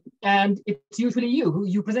 And it's usually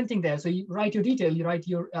you presenting there. So you write your detail, you write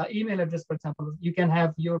your email address, for example. You can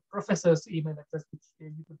have your professor's email address, which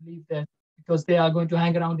you could leave there, because they are going to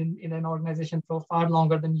hang around in an organization for far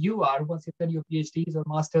longer than you are. Once you've done your PhDs or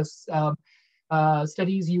master's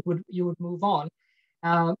studies, you would move on.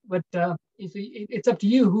 But it's up to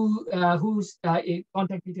you whose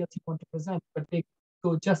contact details you want to present, but they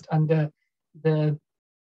go just under the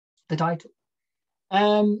title.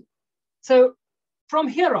 So from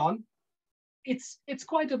here on, it's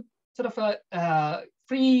quite a sort of a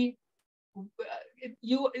free.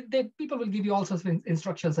 People will give you all sorts of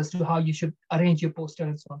instructions as to how you should arrange your poster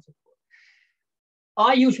and so on and so forth.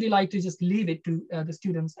 I usually like to just leave it to the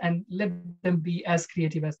students and let them be as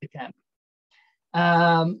creative as they can.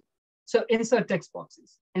 So insert text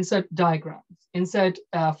boxes, insert diagrams, insert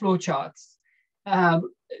flow charts.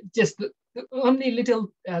 Just the only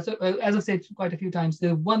little, as I've said quite a few times,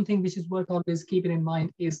 the one thing which is worth always keeping in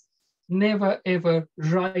mind is never ever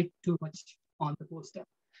write too much on the poster.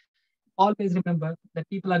 Always remember that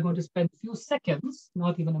people are going to spend a few seconds,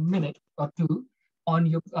 not even a minute or two, on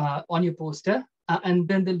your poster, and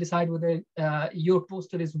then they'll decide whether your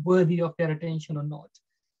poster is worthy of their attention or not.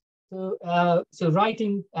 So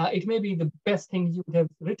writing, it may be the best thing you would have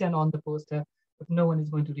written on the poster, but no one is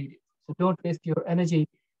going to read it. So don't waste your energy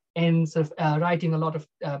in sort of writing a lot of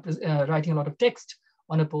text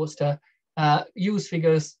on a poster. Use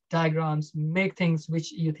figures, diagrams, make things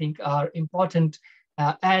which you think are important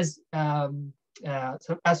as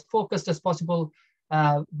focused as possible.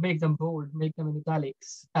 Make them bold, make them in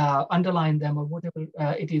italics, underline them, or whatever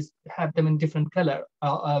it is. Have them in different color.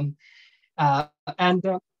 One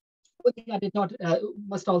thing I did not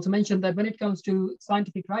must also mention that when it comes to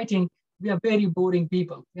scientific writing, we are very boring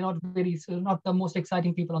people. We're not the most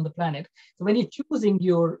exciting people on the planet. So when you're choosing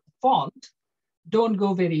your font, don't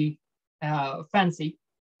go very fancy.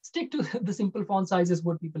 Stick to the simple font sizes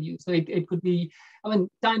what people use. So it could be,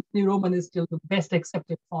 Times New Roman is still the best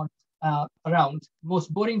accepted font around.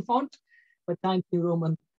 Most boring font, but Times New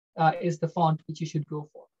Roman is the font which you should go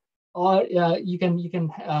for. Or you can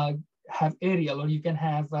have Arial, or you can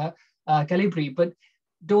have Calibri, but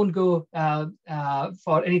don't go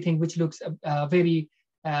for anything which looks very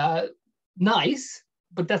nice,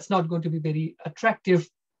 but that's not going to be very attractive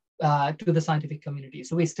to the scientific community.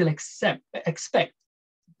 So we still expect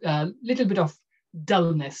a little bit of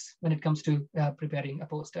dullness when it comes to preparing a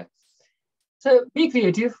poster. So be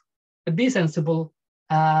creative, be sensible,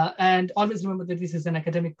 and always remember that this is an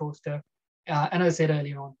academic poster. And as I said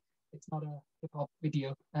earlier on, it's not a hip-hop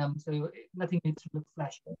video, so nothing needs to look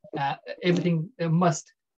flashy. Everything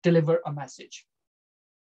must deliver a message.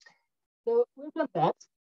 So we've done that,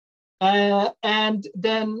 and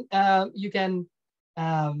then you can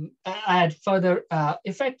add further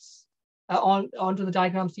effects onto the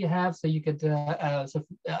diagrams you have. So you could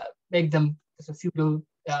make them pseudo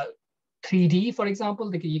 3D, for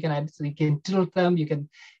example. You can add, so you can tilt them. You can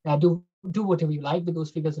do whatever you like with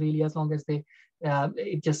those figures, really, as long as they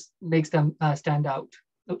it just makes them stand out.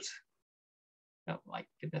 Oops! Oh my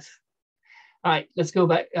goodness! All right, let's go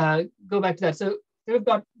back. Go back to that. So we've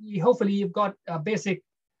got. Hopefully, you've got a basic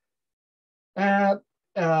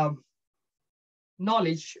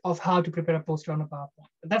knowledge of how to prepare a poster on a PowerPoint.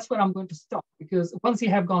 But that's where I'm going to stop, because once you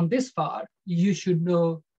have gone this far, you should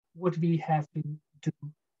know what we have to do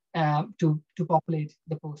to populate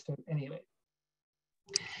the poster anyway.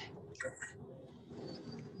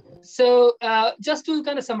 So just to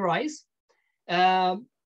kind of summarize,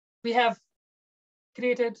 we have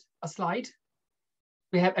created a slide.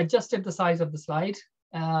 We have adjusted the size of the slide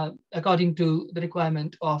according to the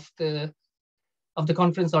requirement of the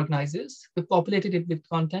conference organizers. We populated it with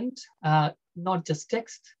content, not just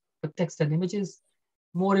text, but text and images.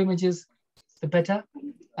 More images, the better.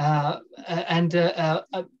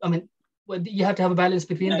 You have to have a balance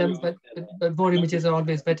between them, but more images are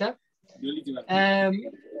always better.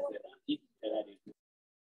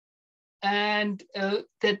 And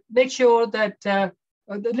that make sure that the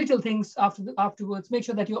little things afterwards, make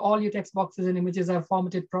sure that all your text boxes and images are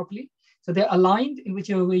formatted properly. So they're aligned in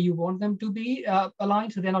whichever way you want them to be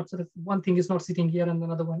aligned. So they're not sort of, one thing is not sitting here and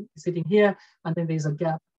another one is sitting here, and then there's a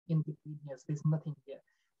gap in between here. So there's nothing here.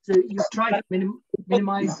 So you try to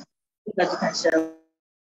minimize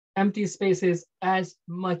empty spaces as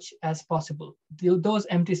much as possible. Those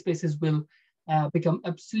empty spaces will become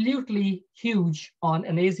absolutely huge on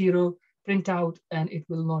an A0 printout, and it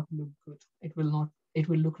will not look good. It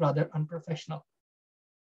will look rather unprofessional.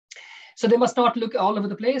 So they must not look all over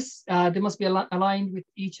the place. They must be aligned with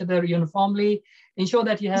each other uniformly. Ensure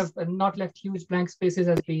that you have not left huge blank spaces,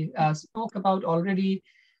 as we spoke about already.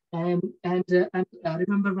 And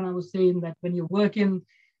remember when I was saying that when you're working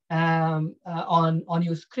on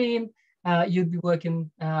your screen, you'll be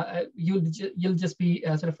working, you'll just be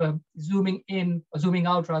sort of zooming in, or zooming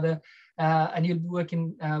out rather, and you'll be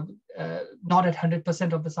working not at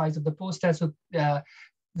 100% of the size of the poster. So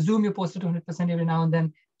zoom your poster to 100% every now and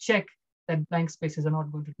then. Check that blank spaces are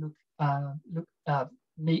not going to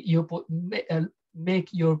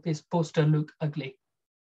make your poster look ugly.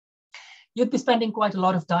 You'd be spending quite a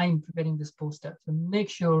lot of time preparing this poster, so make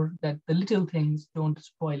sure that the little things don't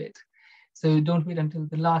spoil it. So don't wait until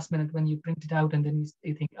the last minute when you print it out and then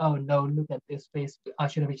you think, oh no, look at this space. I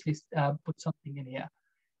should have actually put something in here.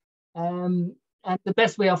 And the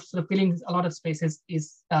best way of sort of filling a lot of spaces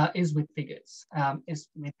is with figures, is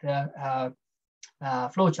with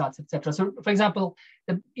flowcharts, etc. So, for example,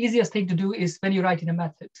 the easiest thing to do is when you write in a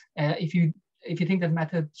method. If you think that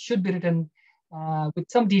method should be written with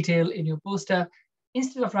some detail in your poster,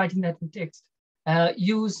 instead of writing that in text,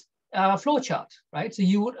 use a flowchart, right? So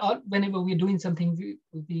you would, whenever we're doing something,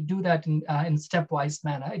 we do that in stepwise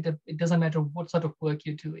manner. It doesn't matter what sort of work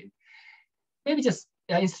you're doing. Maybe just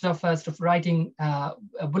instead of sort of writing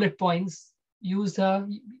bullet points, use a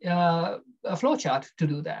flowchart to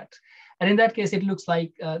do that. And in that case, it looks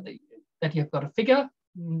like that you've got a figure,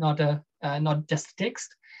 not just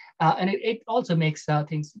text, and it also makes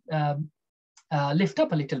things lift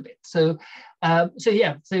up a little bit. So so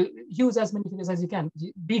use as many figures as you can.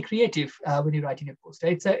 Be creative when you're writing a poster.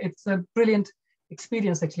 It's a brilliant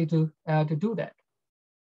experience actually to do that.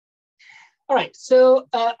 All right, so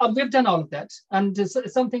we've done all of that, and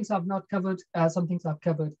some things I've not covered, some things I've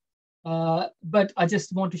covered, but I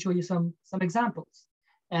just want to show you some examples.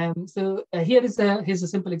 Here's a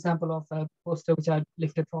simple example of a poster which I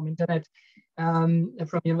lifted from internet,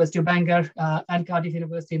 from University of Bangor and Cardiff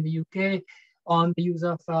University in the UK, on the use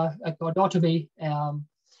of chordotomy.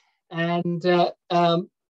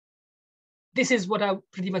 This is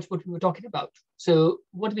pretty much what we were talking about. So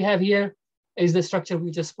what we have here is the structure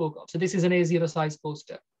we just spoke of. So this is an A0 size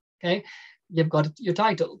poster, okay? You've got your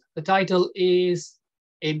title. The title is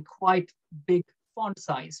in quite big font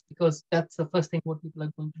size because that's the first thing what people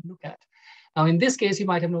are going to look at. Now, in this case, you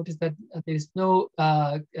might have noticed that there is no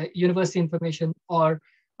university information or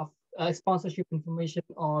sponsorship information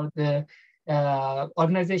or the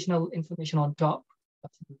organizational information on top.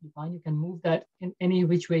 Absolutely fine. You can move that in any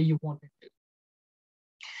which way you want it to.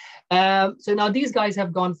 So now these guys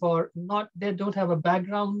have gone for they don't have a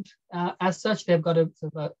background as such. They've got a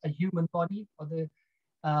human body or the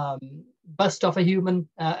bust of a human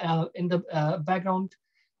in the background,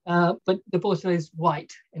 but the poster is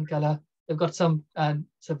white in color. They've got some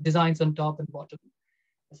sort of designs on top and bottom.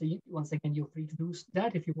 So once again, you're free to do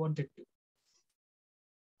that if you wanted to.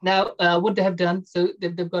 Now, what they have done, so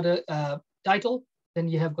they've got a title, then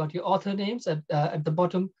you have got your author names at the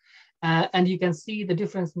bottom, and you can see the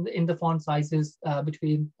difference in the font sizes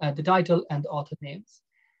between the title and the author names.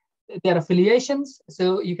 There are affiliations,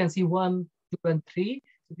 so you can see 1, 2, and 3.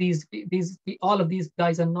 All of these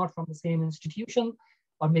guys are not from the same institution,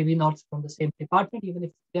 or maybe not from the same department, even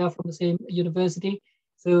if they are from the same university.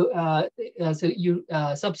 So, you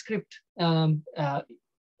subscript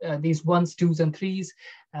these 1s, 2s, and 3s,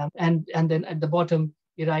 and then at the bottom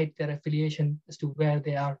you write their affiliation as to where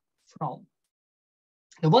they are from.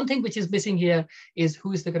 The one thing which is missing here is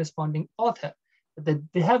who is the corresponding author.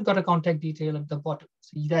 They have got a contact detail at the bottom.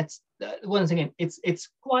 So that's once again, it's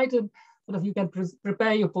quite a sort of, you can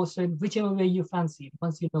prepare your poster in whichever way you fancy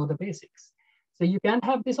once you know the basics. So you can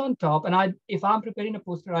have this on top, and if I'm preparing a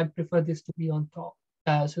poster, I'd prefer this to be on top.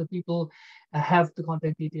 So people have the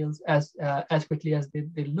contact details as quickly as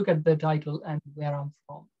they look at the title and where I'm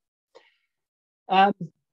from.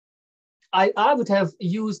 I would have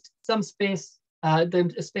used some space,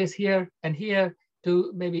 the space here and here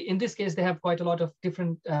to maybe, in this case, they have quite a lot of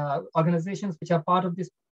different organizations which are part of this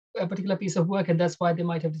particular piece of work, and that's why they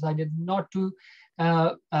might have decided not to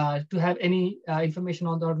have any information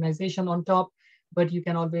on the organization on top. But you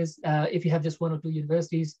can always, if you have just 1 or 2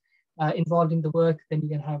 universities involved in the work, then you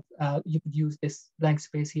can have you could use this blank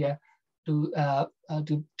space here to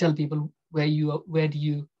tell people where you're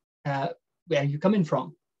coming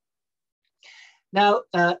from. Now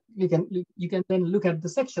you can then look at the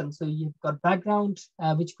section. So you've got background,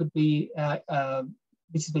 which could be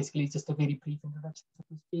which is basically just a very brief introduction, so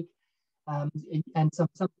to speak. And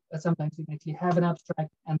sometimes you can actually have an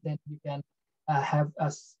abstract, and then you can have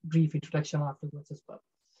a brief introduction afterwards as well.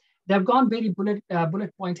 They've gone very bullet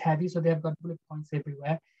point heavy, so they've got bullet points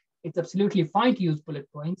everywhere. It's absolutely fine to use bullet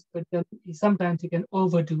points, but then sometimes you can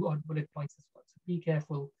overdo on bullet points as well. So be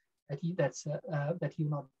careful that you're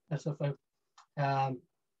not sort of I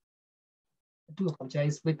do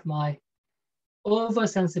apologize with my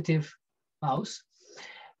oversensitive mouse.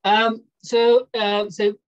 Something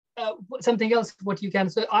else what you can,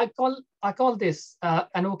 so I call this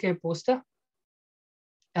an OK poster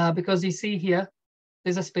because you see here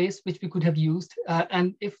there's a space which we could have used.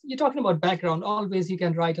 And if you're talking about background, always you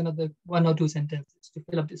can write another 1 or 2 sentences to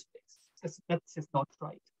fill up this space. That's just not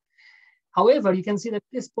right. However, you can see that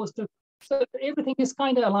this poster, so everything is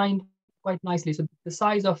kind of aligned quite nicely. So the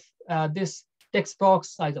size of this text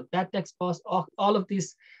box, size of that text box, all of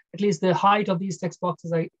these, at least the height of these text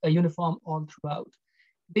boxes are uniform all throughout.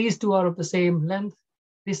 These two are of the same length.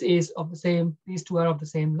 This is of the same, these two are of the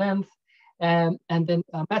same length. And then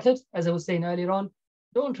method, as I was saying earlier on,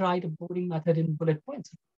 don't write a boring method in bullet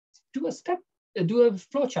points. Do a step, do a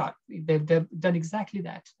flow chart. They've done exactly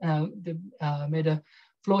that. They've made a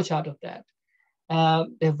flow chart of that.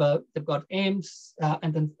 They've got aims,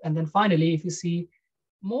 and then finally, if you see,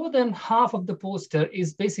 more than half of the poster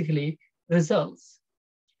is basically results,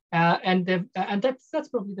 and that's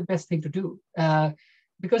probably the best thing to do,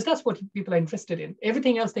 because that's what people are interested in.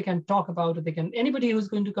 Everything else they can talk about. Anybody who's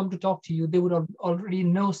going to come to talk to you, they would already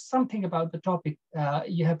know something about the topic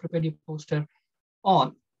you have prepared your poster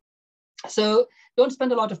on. So don't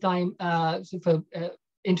spend a lot of time for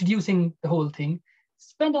introducing the whole thing.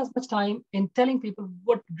 Spend as much time in telling people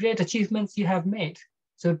what great achievements you have made.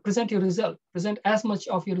 So present your result, present as much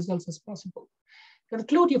of your results as possible.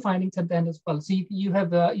 Conclude your findings at the end as well. So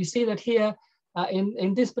you say that here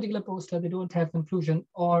in this particular poster, they don't have conclusion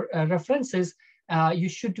or references. You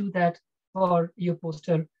should do that for your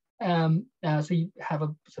poster. So you have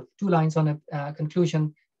sort of 2 lines on a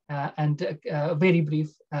conclusion and very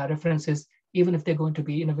brief references, even if they're going to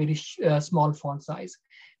be in a very small font size.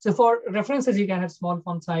 So for references, you can have small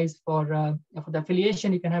font size. For the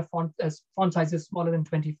affiliation, you can have font sizes smaller than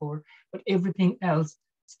 24, but everything else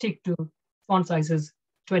stick to font sizes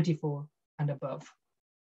 24 and above.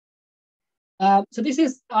 So this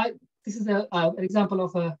is an example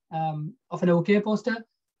of an okay poster,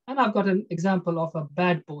 and I've got an example of a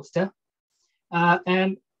bad poster,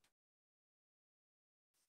 and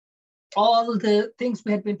all the things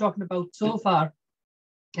we had been talking about so far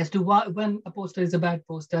as to when a poster is a bad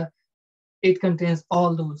poster, it contains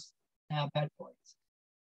all those bad points.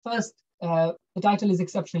 First, the title is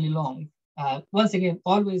exceptionally long. Once again,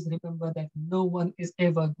 always remember that no one is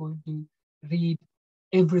ever going to read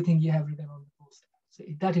everything you have written on the poster. So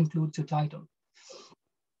that includes your title.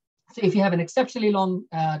 So if you have an exceptionally long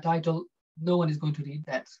title, no one is going to read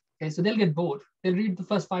that. Okay, so they'll get bored. They'll read the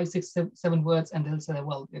first 5, 6, 7 words, and they'll say,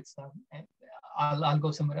 "Well, it's I'll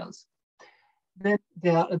go somewhere else." Then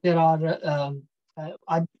there are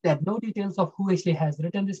no details of who actually has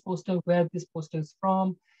written this poster, where this poster is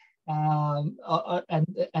from, and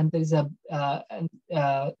there's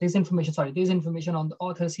information. Sorry, there's information on the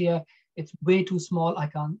authors here. It's way too small. I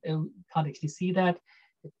can't actually see that.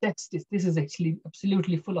 The text this is actually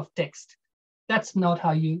absolutely full of text. That's not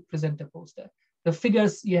how you present a poster. The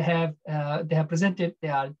figures you have, they have presented, they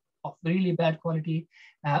are of really bad quality,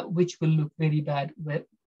 which will look very bad with,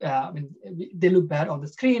 they look bad on the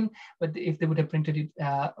screen, but if they would have printed it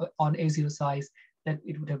on A0 size, that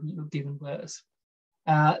it would have looked even worse.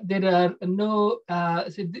 There are no,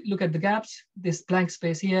 so look at the gaps, this blank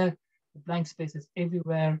space here, the blank spaces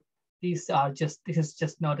everywhere. This is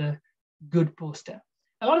just not a good poster.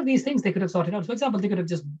 A lot of these things they could have sorted out. For example, they could have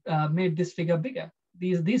just made this figure bigger.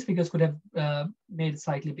 These figures could have made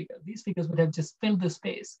slightly bigger. These figures would have just filled the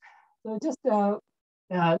space. So just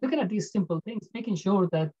looking at these simple things, making sure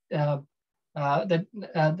that that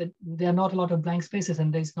there are not a lot of blank spaces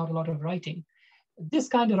and there's not a lot of writing. This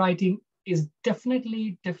kind of writing is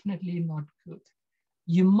definitely not good.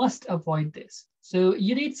 You must avoid this. So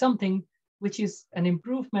you need something which is an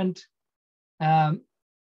improvement.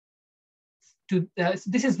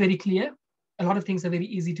 This is very clear. A lot of things are very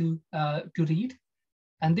easy to read,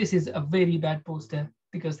 and this is a very bad poster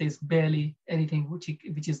because there's barely anything which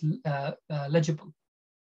is legible.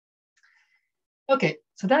 Okay,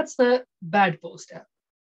 so that's the bad poster.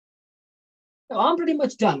 So I'm pretty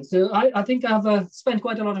much done. So I think I've spent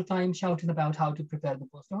quite a lot of time shouting about how to prepare the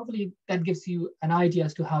poster. Hopefully that gives you an idea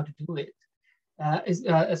as to how to do it,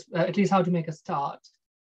 at least how to make a start.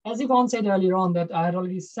 As Yvonne said earlier on, that I had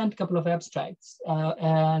already sent a couple of abstracts,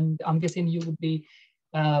 and I'm guessing you would be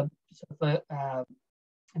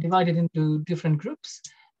divided into different groups,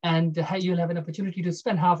 and you'll have an opportunity to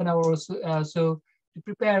spend half an hour or so to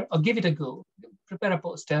prepare or give it a go, prepare a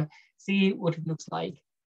poster, see what it looks like.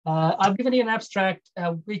 I've given you an abstract,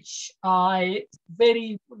 which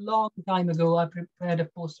very long time ago, I prepared a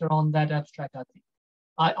poster on that abstract, I think.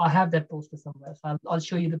 I have that poster somewhere, so I'll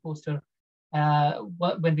show you the poster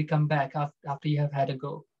when we come back after you have had a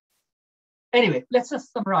go. Anyway, let's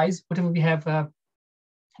just summarize whatever we have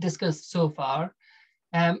discussed so far.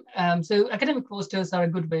 So academic posters are a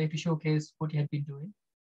good way to showcase what you have been doing.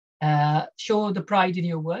 show the pride in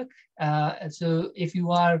your work. So if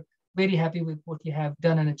you are very happy with what you have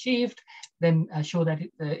done and achieved, then show that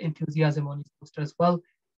enthusiasm on your poster as well.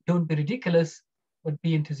 Don't be ridiculous, but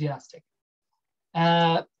be enthusiastic.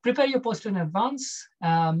 Prepare your poster in advance.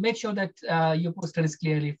 Make sure that your poster is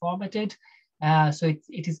clearly formatted, so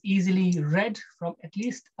it is easily read from at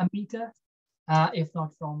least a meter, if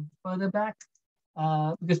not from further back,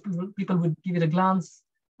 because people would give it a glance,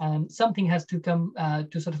 and something has to come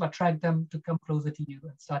to sort of attract them to come closer to you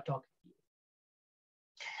and start talking to you.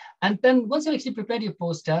 And then once you actually prepared your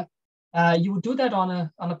poster, you would do that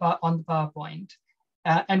on the PowerPoint.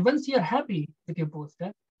 And once you're happy with your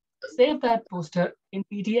poster, save that poster in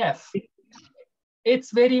PDF.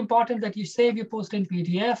 It's very important that you save your poster in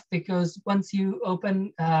PDF, because once you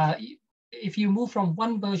open, if you move from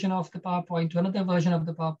one version of the PowerPoint to another version of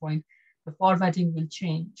the PowerPoint, the formatting will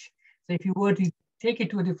change. So if you were to take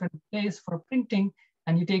it to a different place for printing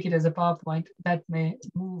and you take it as a PowerPoint, that may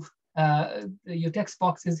move your text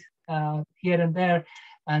boxes here and there,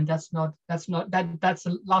 and that's the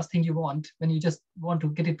last thing you want when you just want to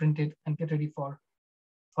get it printed and get ready for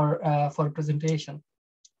a presentation.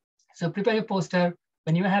 So prepare your poster.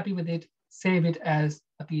 When you're happy with it, save it as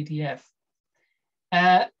a PDF.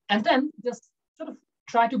 And then just sort of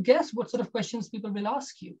try to guess what sort of questions people will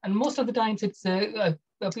ask you. And most of the times it's the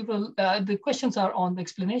questions are on the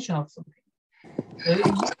explanation of something.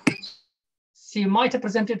 So you might have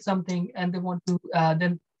presented something and they want to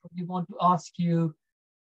then probably want to ask you,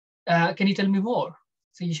 can you tell me more?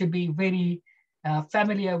 So you should be very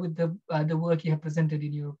familiar with the work you have presented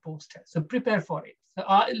in your poster. So prepare for it. So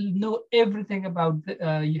I know everything about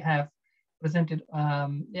you have presented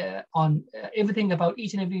on everything about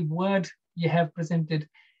each and every word you have presented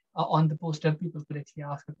on the poster. People could actually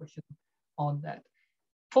ask a question on that.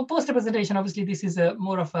 For poster presentation, obviously this is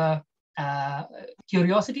more of a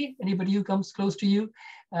curiosity. Anybody who comes close to you,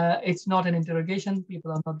 it's not an interrogation.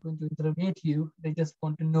 People are not going to interrogate you. They just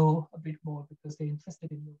want to know a bit more because they're interested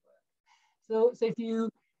in your work. So if you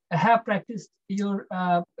have practiced your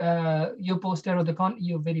poster or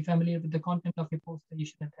you're very familiar with the content of your poster, you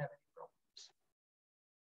shouldn't have any problems.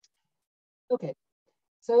 Okay,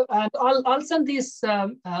 so and I'll send these. As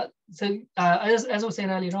I was saying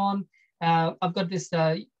earlier on, I've got this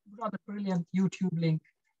rather brilliant YouTube link,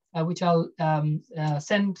 which I'll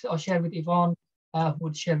send or share with Yvonne, who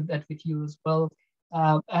would share that with you as well,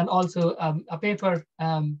 and also a paper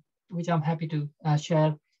which I'm happy to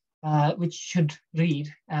share. Which should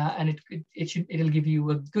read, and it'll give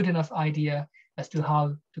you a good enough idea as to how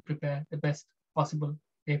to prepare the best possible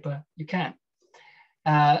paper you can.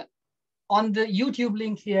 On the YouTube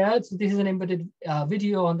link here, so this is an embedded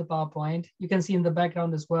video on the PowerPoint. You can see in the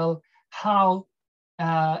background as well how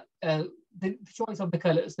the choice of the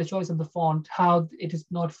colors, the choice of the font, how it is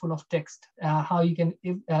not full of text, how you can,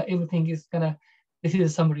 everything is gonna, this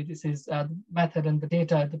is a summary, this is the method and the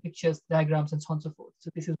data, the pictures, diagrams, and so on and so forth.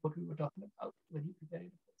 So this is what we were talking about when you prepare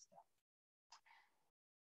the poster.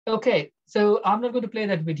 Okay, so I'm not going to play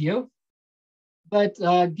that video, but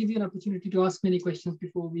give you an opportunity to ask many questions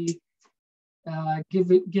before we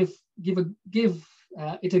give it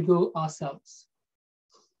a go ourselves.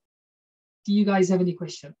 Do you guys have any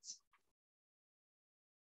questions?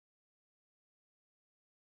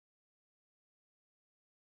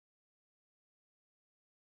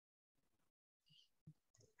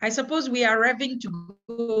 I suppose we are revving to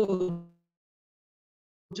go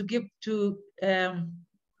to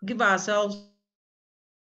give ourselves.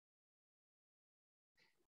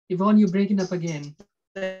 Yvonne, you're breaking up again.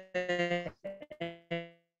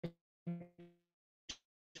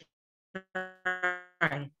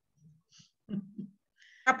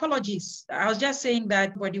 Apologies. I was just saying that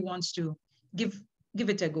everybody wants to give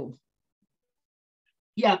it a go.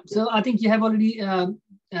 Yeah, so I think you have already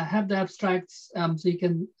have the abstracts, so you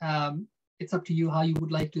can, it's up to you how you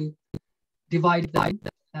would like to divide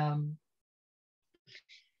them.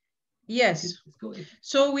 Yes,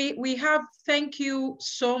 so we have, thank you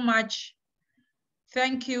so much.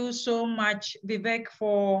 Thank you so much, Vivek,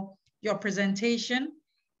 for your presentation.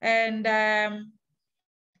 And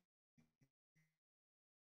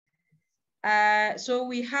so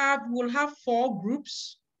we'll have 4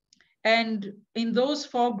 groups. And in those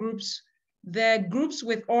 4 groups, the groups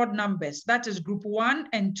with odd numbers, that is group 1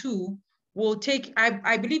 and 2, will take,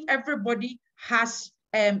 I believe everybody has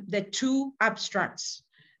the 2 abstracts.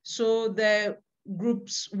 So the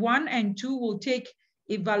groups 1 and 2 will take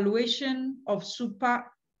evaluation of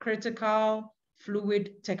supercritical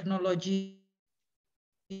fluid technology.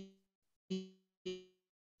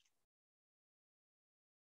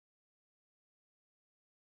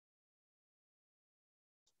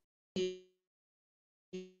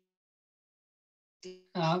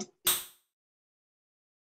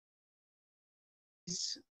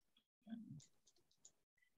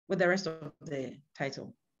 with the rest of the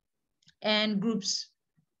title. And groups,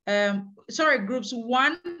 groups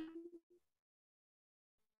 1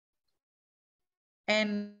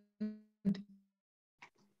 and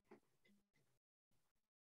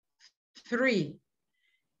 3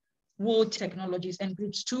 will technologies, and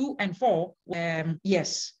groups 2 and 4,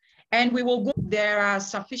 yes. And we will go, there are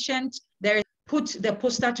sufficient, put the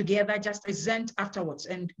poster together, just present afterwards,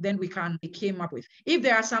 and then we came up with. If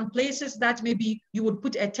there are some places that maybe you would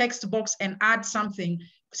put a text box and add something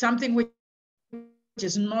which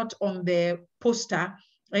is not on the poster,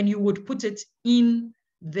 and you would put it in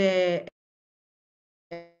the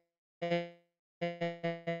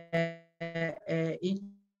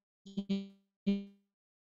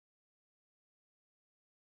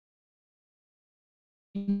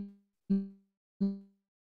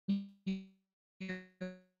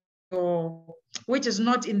which is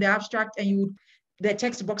not in the abstract, and you would the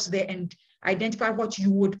text box there and identify what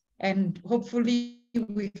you would, and hopefully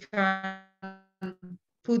we can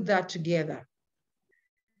put that together.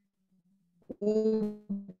 We'll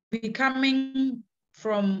be coming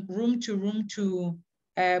from room to room to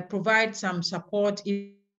provide some support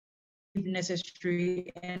if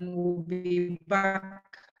necessary, and we'll be back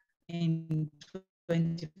in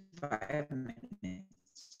 25 minutes.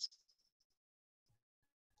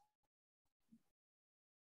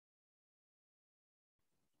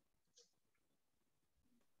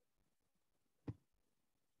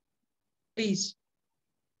 Please.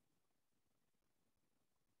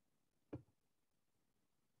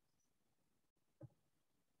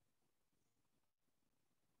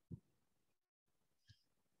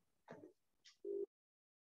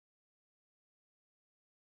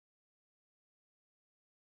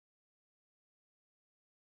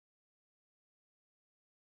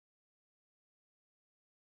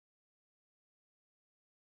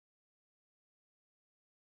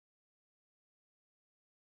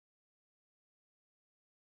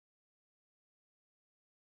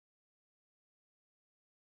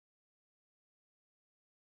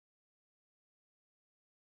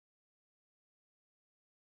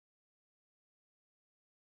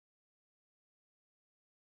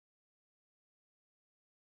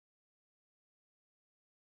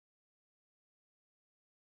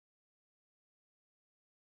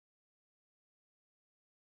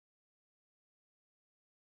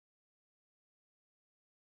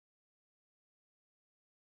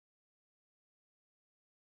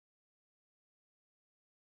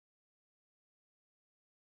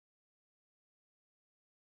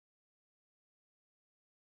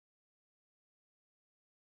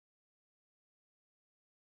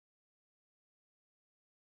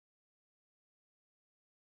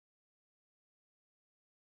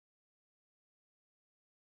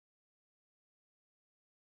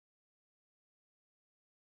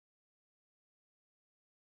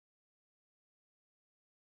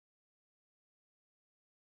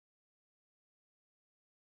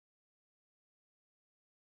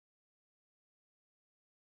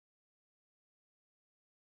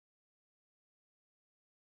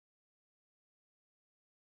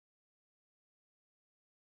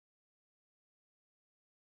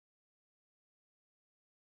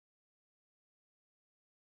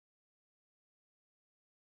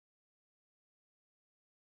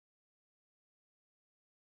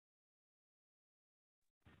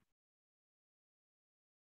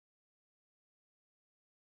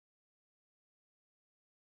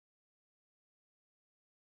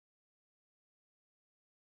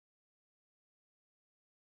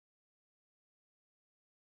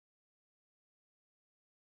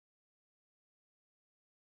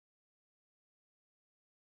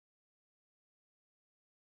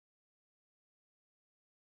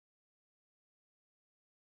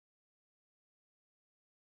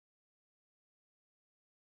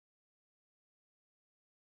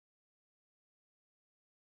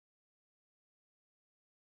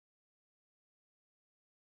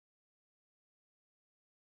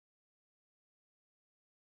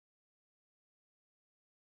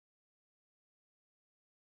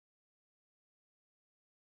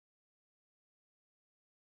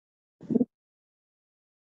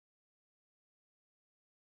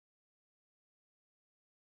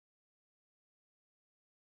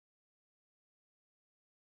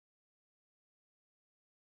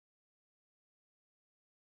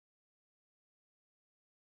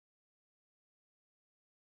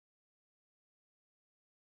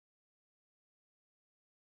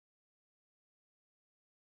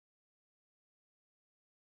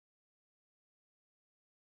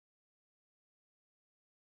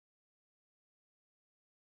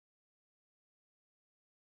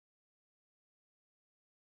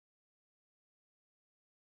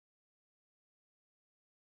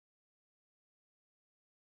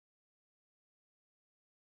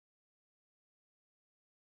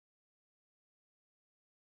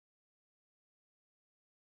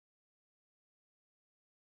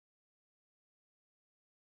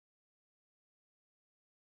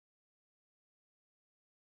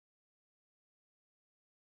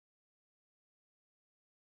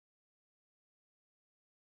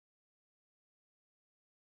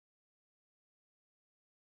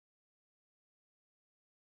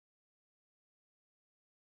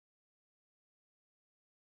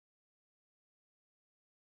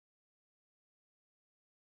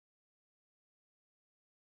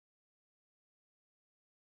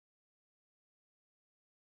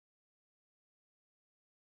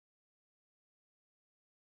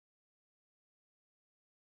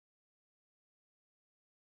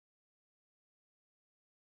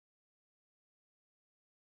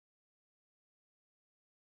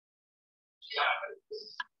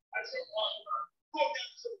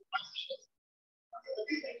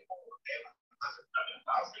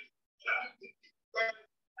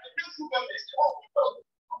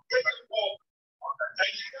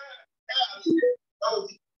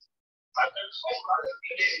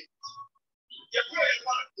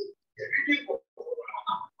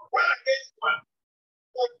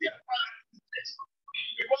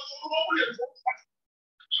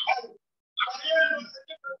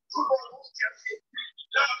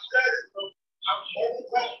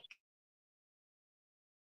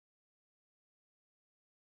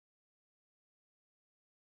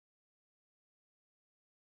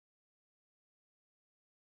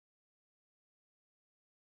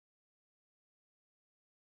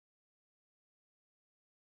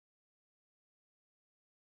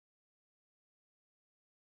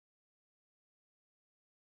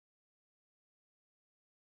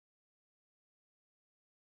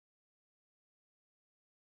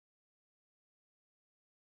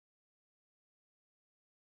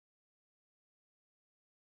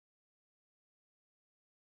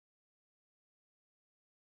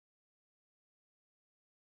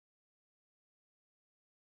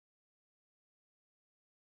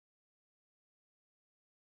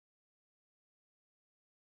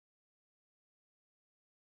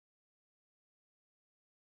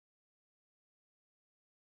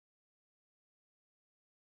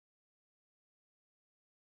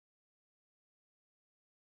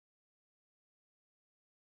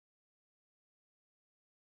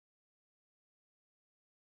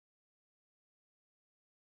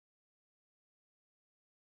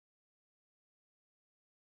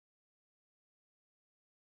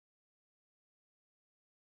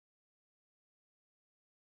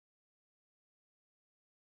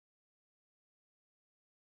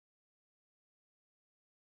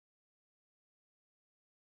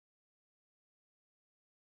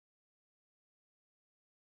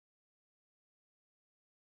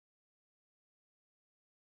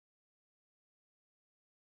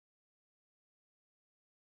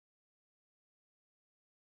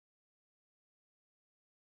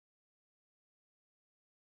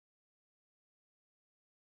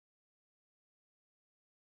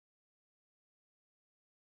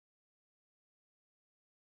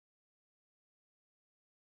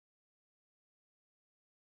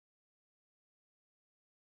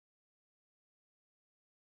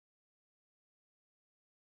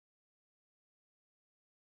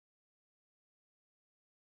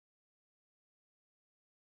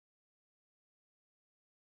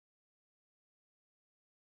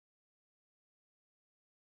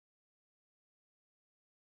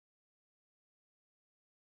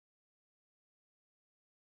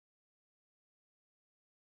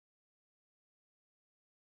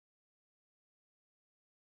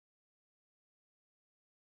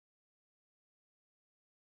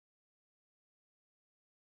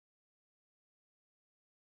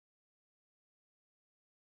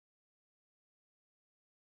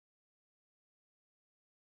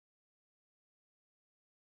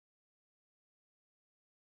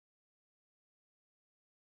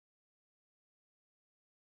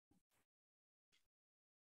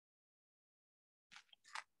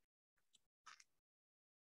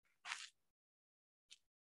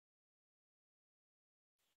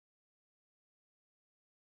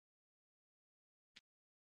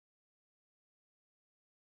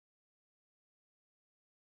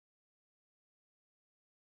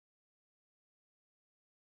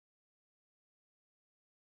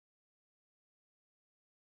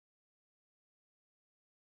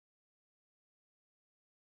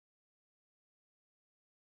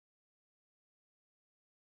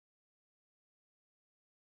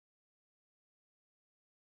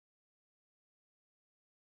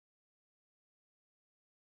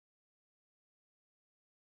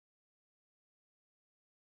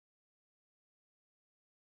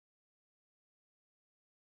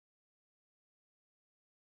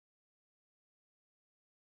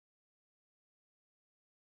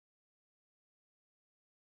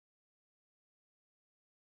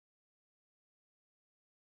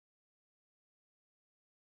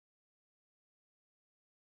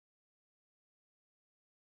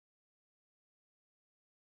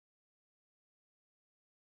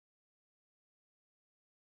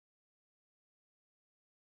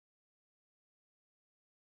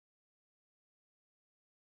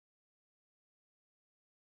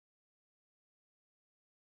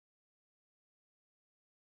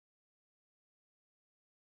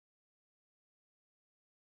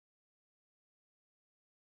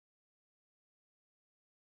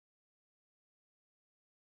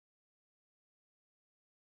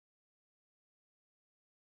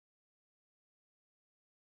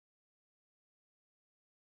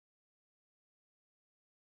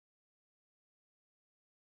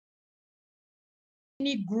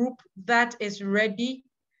 group that is ready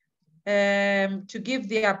to give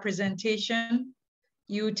their presentation,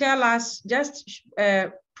 you tell us, just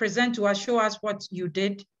present to us, show us what you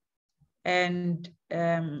did, and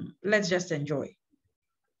let's just enjoy.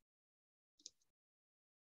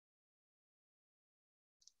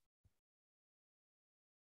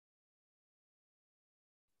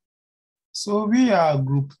 So we are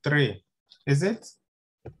group 3, is it?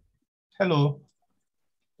 Hello.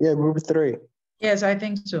 Yeah, group 3. Yes, I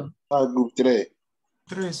think so. Group 3.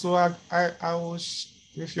 3. So I will,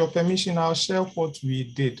 with your permission, I'll share what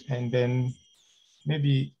we did, and then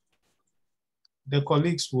maybe the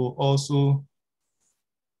colleagues will also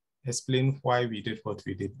explain why we did what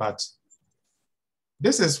we did. But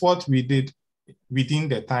this is what we did within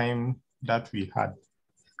the time that we had.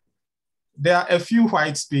 There are a few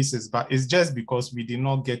white spaces, but it's just because we did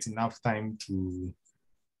not get enough time to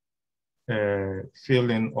fill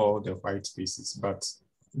in all the white spaces. But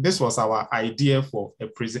this was our idea for a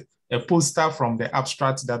poster from the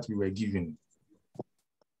abstract that we were given.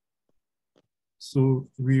 So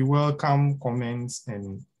we welcome comments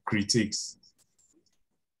and critiques.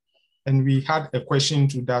 And we had a question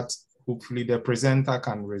to that, hopefully the presenter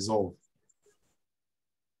can resolve.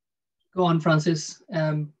 Go on, Francis.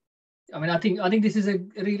 I mean, I think this is a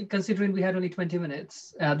real, considering we had only 20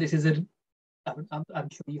 minutes, this is a, I'm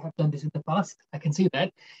sure you have done this in the past, I can see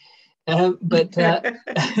that. But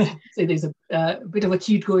so there's a bit of a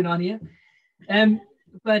cheat going on here.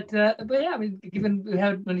 But yeah, I mean, given we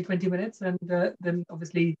have only 20 minutes, and then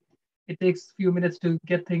obviously it takes a few minutes to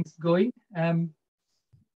get things going.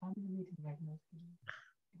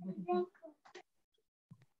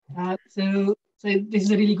 So this is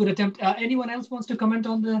a really good attempt. Anyone else wants to comment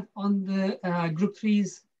on the group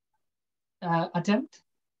 3's attempt?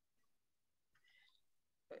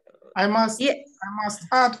 I must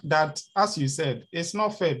add that, as you said, it's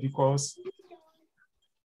not fair because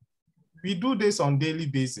we do this on a daily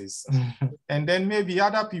basis. And then maybe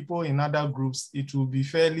other people in other groups, it will be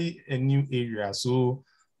fairly a new area. So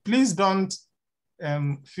please don't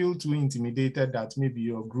feel too intimidated that maybe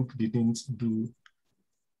your group didn't do.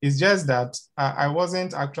 It's just that I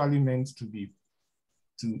wasn't actually meant to be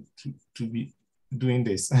doing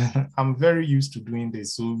this. I'm very used to doing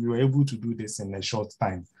this. So we were able to do this in a short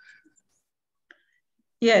time.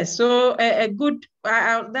 Yes, so a good,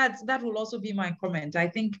 that will also be my comment. I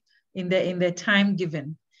think in the time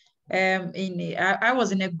given, I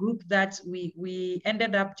was in a group that we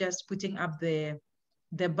ended up just putting up the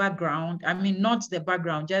background. I mean, not the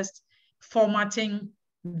background, just formatting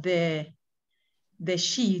the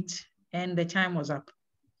sheet, and the time was up.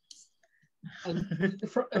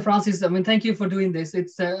 Francis, I mean, thank you for doing this.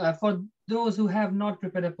 It's for those who have not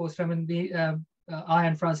prepared a poster. I mean, I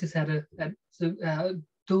and Francis had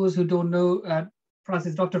those who don't know,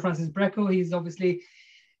 Dr. Francis Brecco, he's obviously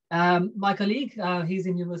my colleague. He's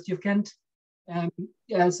in University of Kent.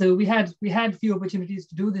 So we had few opportunities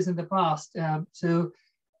to do this in the past. So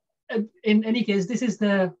in any case, this is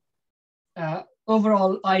the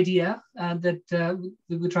overall idea that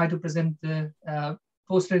we will try to present the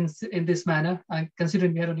poster in this manner.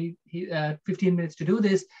 Considering we had only 15 minutes to do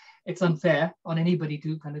this, it's unfair on anybody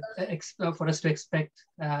to kind of for us to expect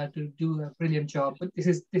to do a brilliant job. But this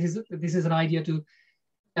is an idea to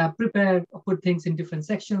prepare or put things in different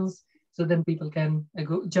sections, so then people can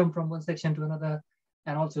jump from one section to another,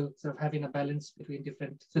 and also sort of having a balance between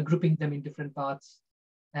different, so grouping them in different parts,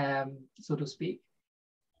 so to speak.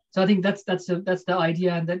 So I think that's the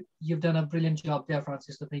idea, and that you've done a brilliant job there,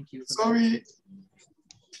 Francis. So thank you. So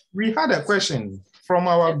we had a question from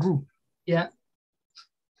our group. Yeah.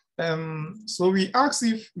 So we asked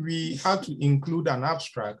if we had to include an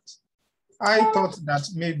abstract. I thought that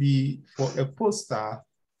maybe for a poster,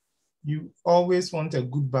 you always want a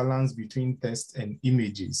good balance between text and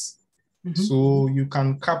images. Mm-hmm. So you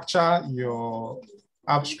can capture your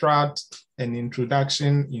abstract and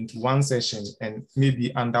introduction into one session, and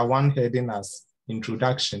maybe under one heading as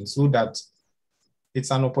introduction, so that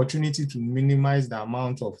it's an opportunity to minimize the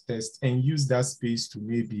amount of text and use that space to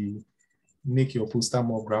maybe make your poster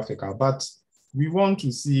more graphical. But we want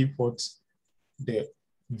to see what the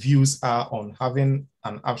views are on having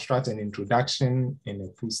an abstract and introduction in a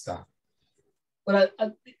poster. Well,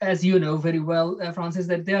 as you know very well, Francis,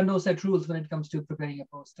 that there are no set rules when it comes to preparing a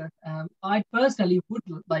poster. I personally would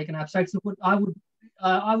like an abstract, so I would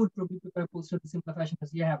probably prepare a poster in a similar fashion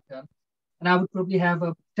as you have done. And I would probably have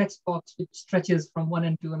a text box which stretches from one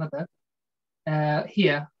end to another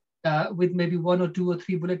here, with maybe 1 or 2 or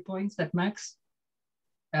 3 bullet points at max,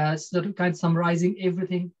 sort of kind of summarizing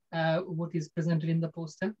everything what is presented in the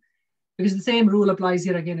poster. because the same rule applies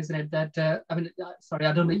here again, isn't it? That, I mean, sorry,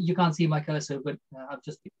 I don't know, you can't see my cursor, but I've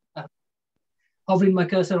just hovering my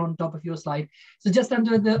cursor on top of your slide. So just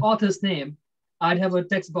under the author's name, I'd have a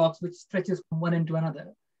text box which stretches from one end to another,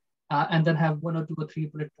 and then have 1 or 2 or 3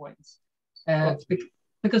 bullet points.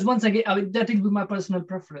 Because once again, I mean, that will be my personal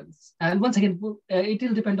preference. And once again, it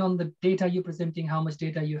will depend on the data you're presenting, how much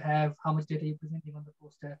data you have, how much data you're presenting on the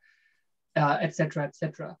poster, et cetera, et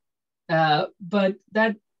cetera. But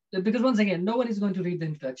that, because once again, no one is going to read the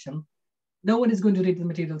introduction. No one is going to read the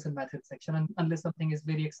materials and methods section unless something is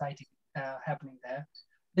very exciting happening there.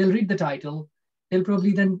 They'll read the title. They'll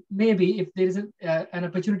probably then, maybe if there is an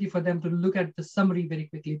opportunity for them to look at the summary very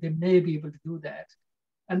quickly, they may be able to do that.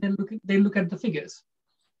 And then they look at the figures.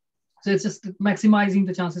 So it's just maximizing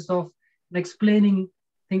the chances of explaining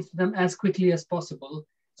things to them as quickly as possible.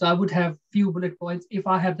 So I would have few bullet points if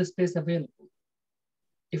I have the space available.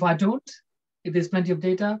 If I don't, if there's plenty of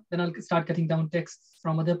data, then I'll start cutting down texts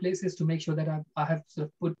from other places to make sure that I have sort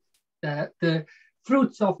of put the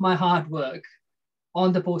fruits of my hard work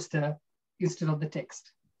on the poster instead of the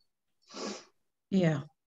text. Yeah.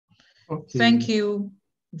 Okay. Thank you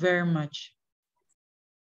very much.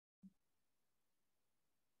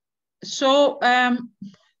 So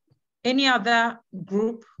any other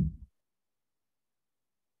group?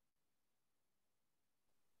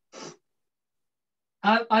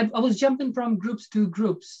 I was jumping from groups to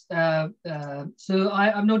groups. So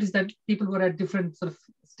I've noticed that people were at different sort of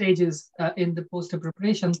stages in the poster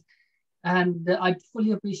preparation. And I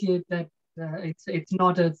fully appreciate that it's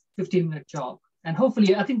not a 15-minute job. And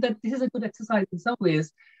hopefully, I think that this is a good exercise in some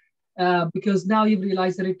ways, because now you've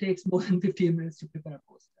realized that it takes more than 15 minutes to prepare a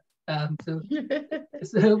poster.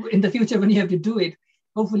 So in the future, when you have to do it,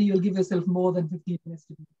 hopefully you'll give yourself more than 15 minutes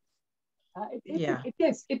to do it.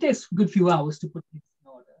 It takes a good few hours to put things in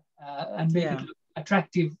order and make it look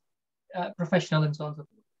attractive, professional, and so on and so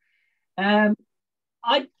forth.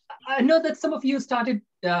 I know that some of you started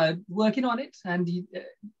working on it, and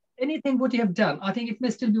anything what you have done, I think it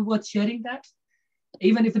may still be worth sharing that,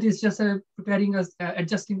 even if it is just preparing us,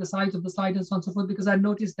 adjusting the size of the slide and so on and so forth, because I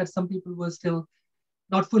noticed that some people were still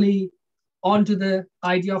not fully onto the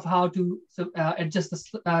idea of how to adjust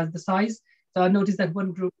the size. So I noticed that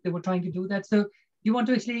one group, they were trying to do that. So you want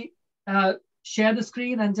to actually share the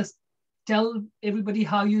screen and just tell everybody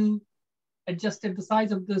how you adjusted the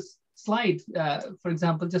size of this slide, for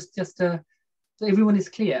example, just so everyone is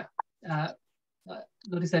clear.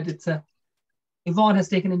 Notice that it's Yvonne has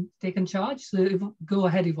taken charge. So go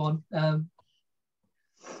ahead, Yvonne.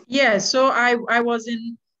 Yeah, so I was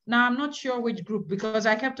in, now I'm not sure which group because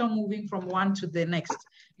I kept on moving from one to the next.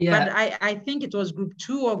 Yeah. But I think it was group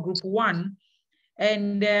 2 or group 1.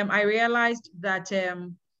 And I realized that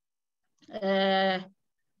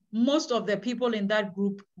most of the people in that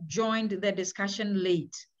group joined the discussion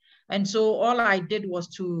late. And so all I did was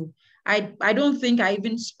I don't think I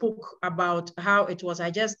even spoke about how it was. I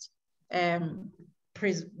just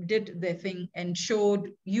did the thing and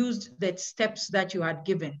used the steps that you had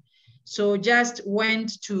given. So just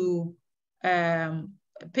went to,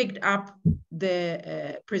 picked up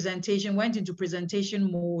the presentation, went into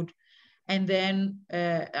presentation mode, and then,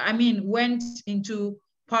 went into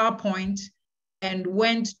PowerPoint and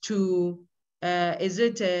went to, is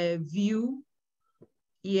it a view?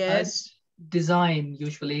 Yes. Design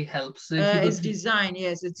usually helps. So it's design,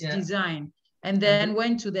 yes, it's design. And then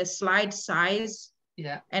went to the slide size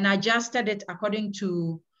and adjusted it according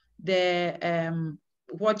to the,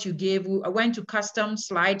 what you gave. I went to custom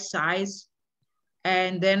slide size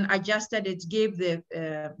and then adjusted it, gave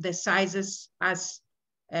the sizes as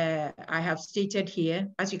I have stated here,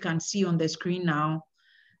 as you can see on the screen now.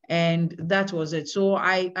 And that was it. So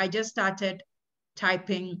I just started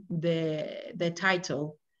typing the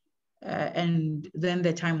title and then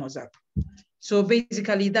the time was up. So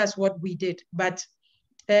basically that's what we did. But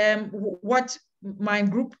what my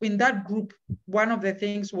group, in that group, one of the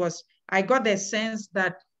things was I got the sense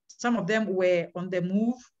that some of them were on the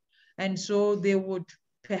move. And so they would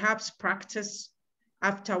perhaps practice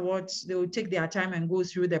afterwards. They would take their time and go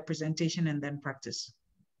through the presentation and then practice.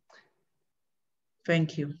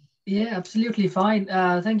 Thank you. Yeah, absolutely fine.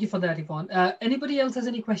 Thank you for that, Yvonne. Anybody else has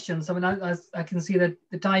any questions? I mean, I can see that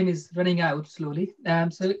the time is running out slowly.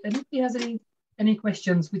 So anybody has any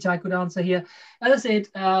questions which I could answer here? As I said,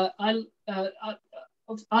 I'll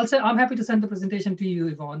say I'm happy to send the presentation to you,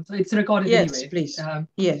 Yvonne. So it's recorded anyway. Yes, please.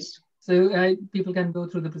 Yes. So people can go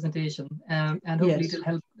through the presentation and hopefully it'll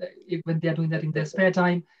help when they're doing that in their spare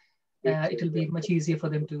time. It'll be much easier for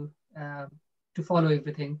them to follow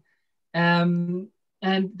everything. And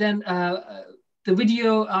then the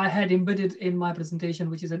video I had embedded in my presentation,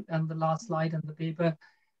 which is on the last slide on the paper.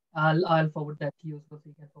 I'll forward that to you so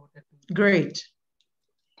you can forward that to me. Great.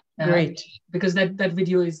 Great. Because that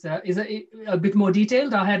video is a bit more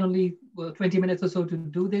detailed. I had only 20 minutes or so to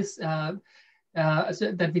do this. So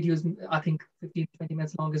that video is, I think, 15, 20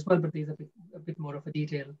 minutes long as well, but there's a bit more of a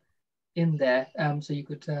detail in there. So you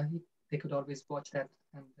could, they could always watch that.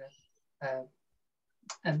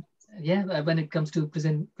 And yeah, when it comes to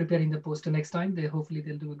preparing the poster next time, hopefully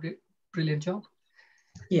they'll do a brilliant job.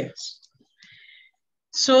 Yes.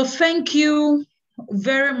 So thank you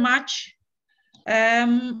very much.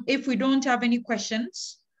 If we don't have any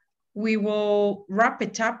questions, we will wrap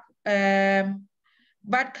it up.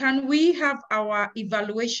 But can we have our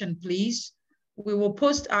evaluation, please? We will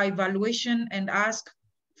post our evaluation and ask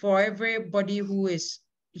for everybody who is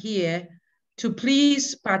here to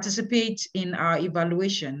please participate in our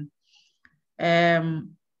evaluation.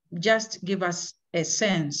 Just give us a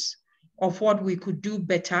sense of what we could do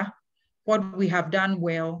better, what we have done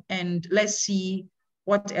well, and let's see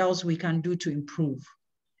what else we can do to improve.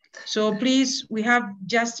 So please, we have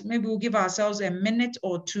just, maybe we'll give ourselves a minute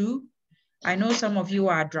or two. I know some of you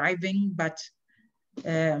are driving, but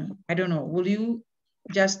I don't know, will you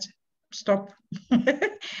just stop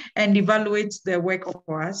and evaluate the work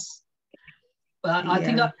for us?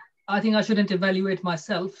 I think I shouldn't evaluate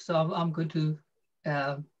myself, so I'm going to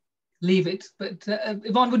leave it. But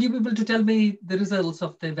Yvonne, would you be able to tell me the results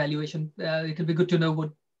of the evaluation? It would be good to know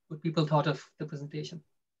what people thought of the presentation.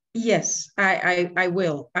 Yes, I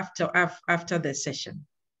will after the session.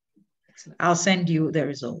 Excellent. I'll send you the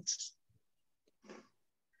results.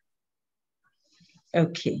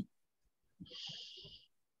 Okay.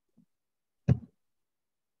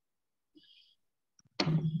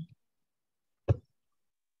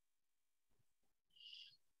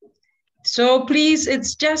 So please,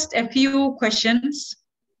 it's just a few questions.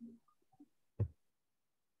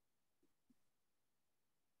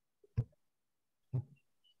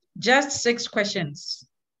 Just 6 questions.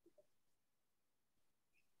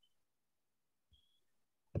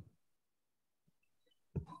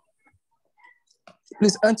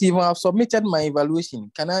 Please, Auntie Yvonne, I've submitted my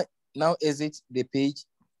evaluation. Can I now exit the page?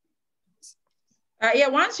 Yeah,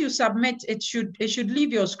 once you submit, it should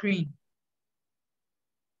leave your screen.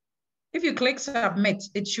 If you click submit,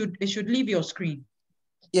 it should leave your screen.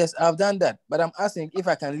 Yes, I've done that, but I'm asking if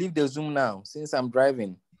I can leave the Zoom now since I'm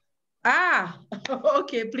driving. Ah,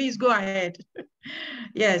 okay, please go ahead.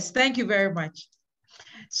 Yes, thank you very much.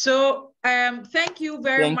 So thank you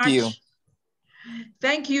very much.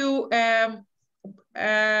 Thank you, Dr.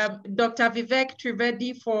 Vivek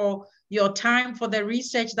Trivedi, for your time, for the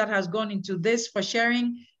research that has gone into this, for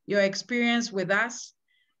sharing your experience with us.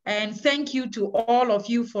 And thank you to all of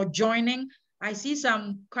you for joining. I see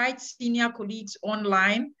some quite senior colleagues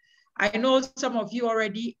online. I know some of you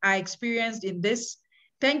already are experienced in this.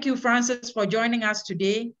 Thank you, Francis, for joining us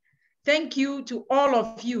today. Thank you to all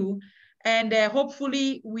of you. And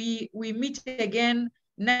hopefully we meet again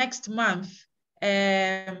next month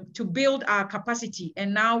to build our capacity.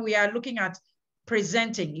 And now we are looking at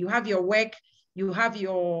presenting. You have your work, you have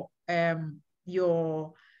your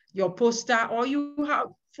poster, or you have,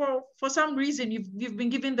 for some reason, you've been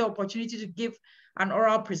given the opportunity to give an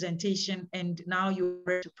oral presentation, and now you're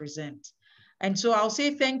ready to present. And so I'll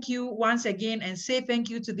say thank you once again, and say thank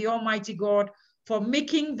you to the Almighty God for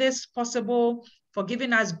making this possible, for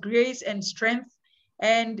giving us grace and strength,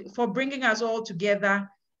 and for bringing us all together,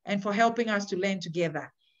 and for helping us to learn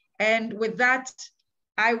together. And with that,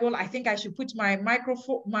 I think I should put my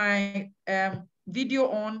microphone, my video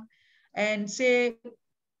on, and say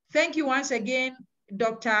thank you once again,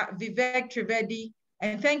 Dr. Vivek Trivedi,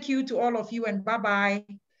 and thank you to all of you, and bye-bye.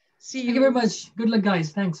 See you. Thank you very much. Good luck,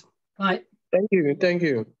 guys. Thanks. Bye. Thank you. Thank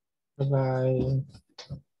you. Bye-bye.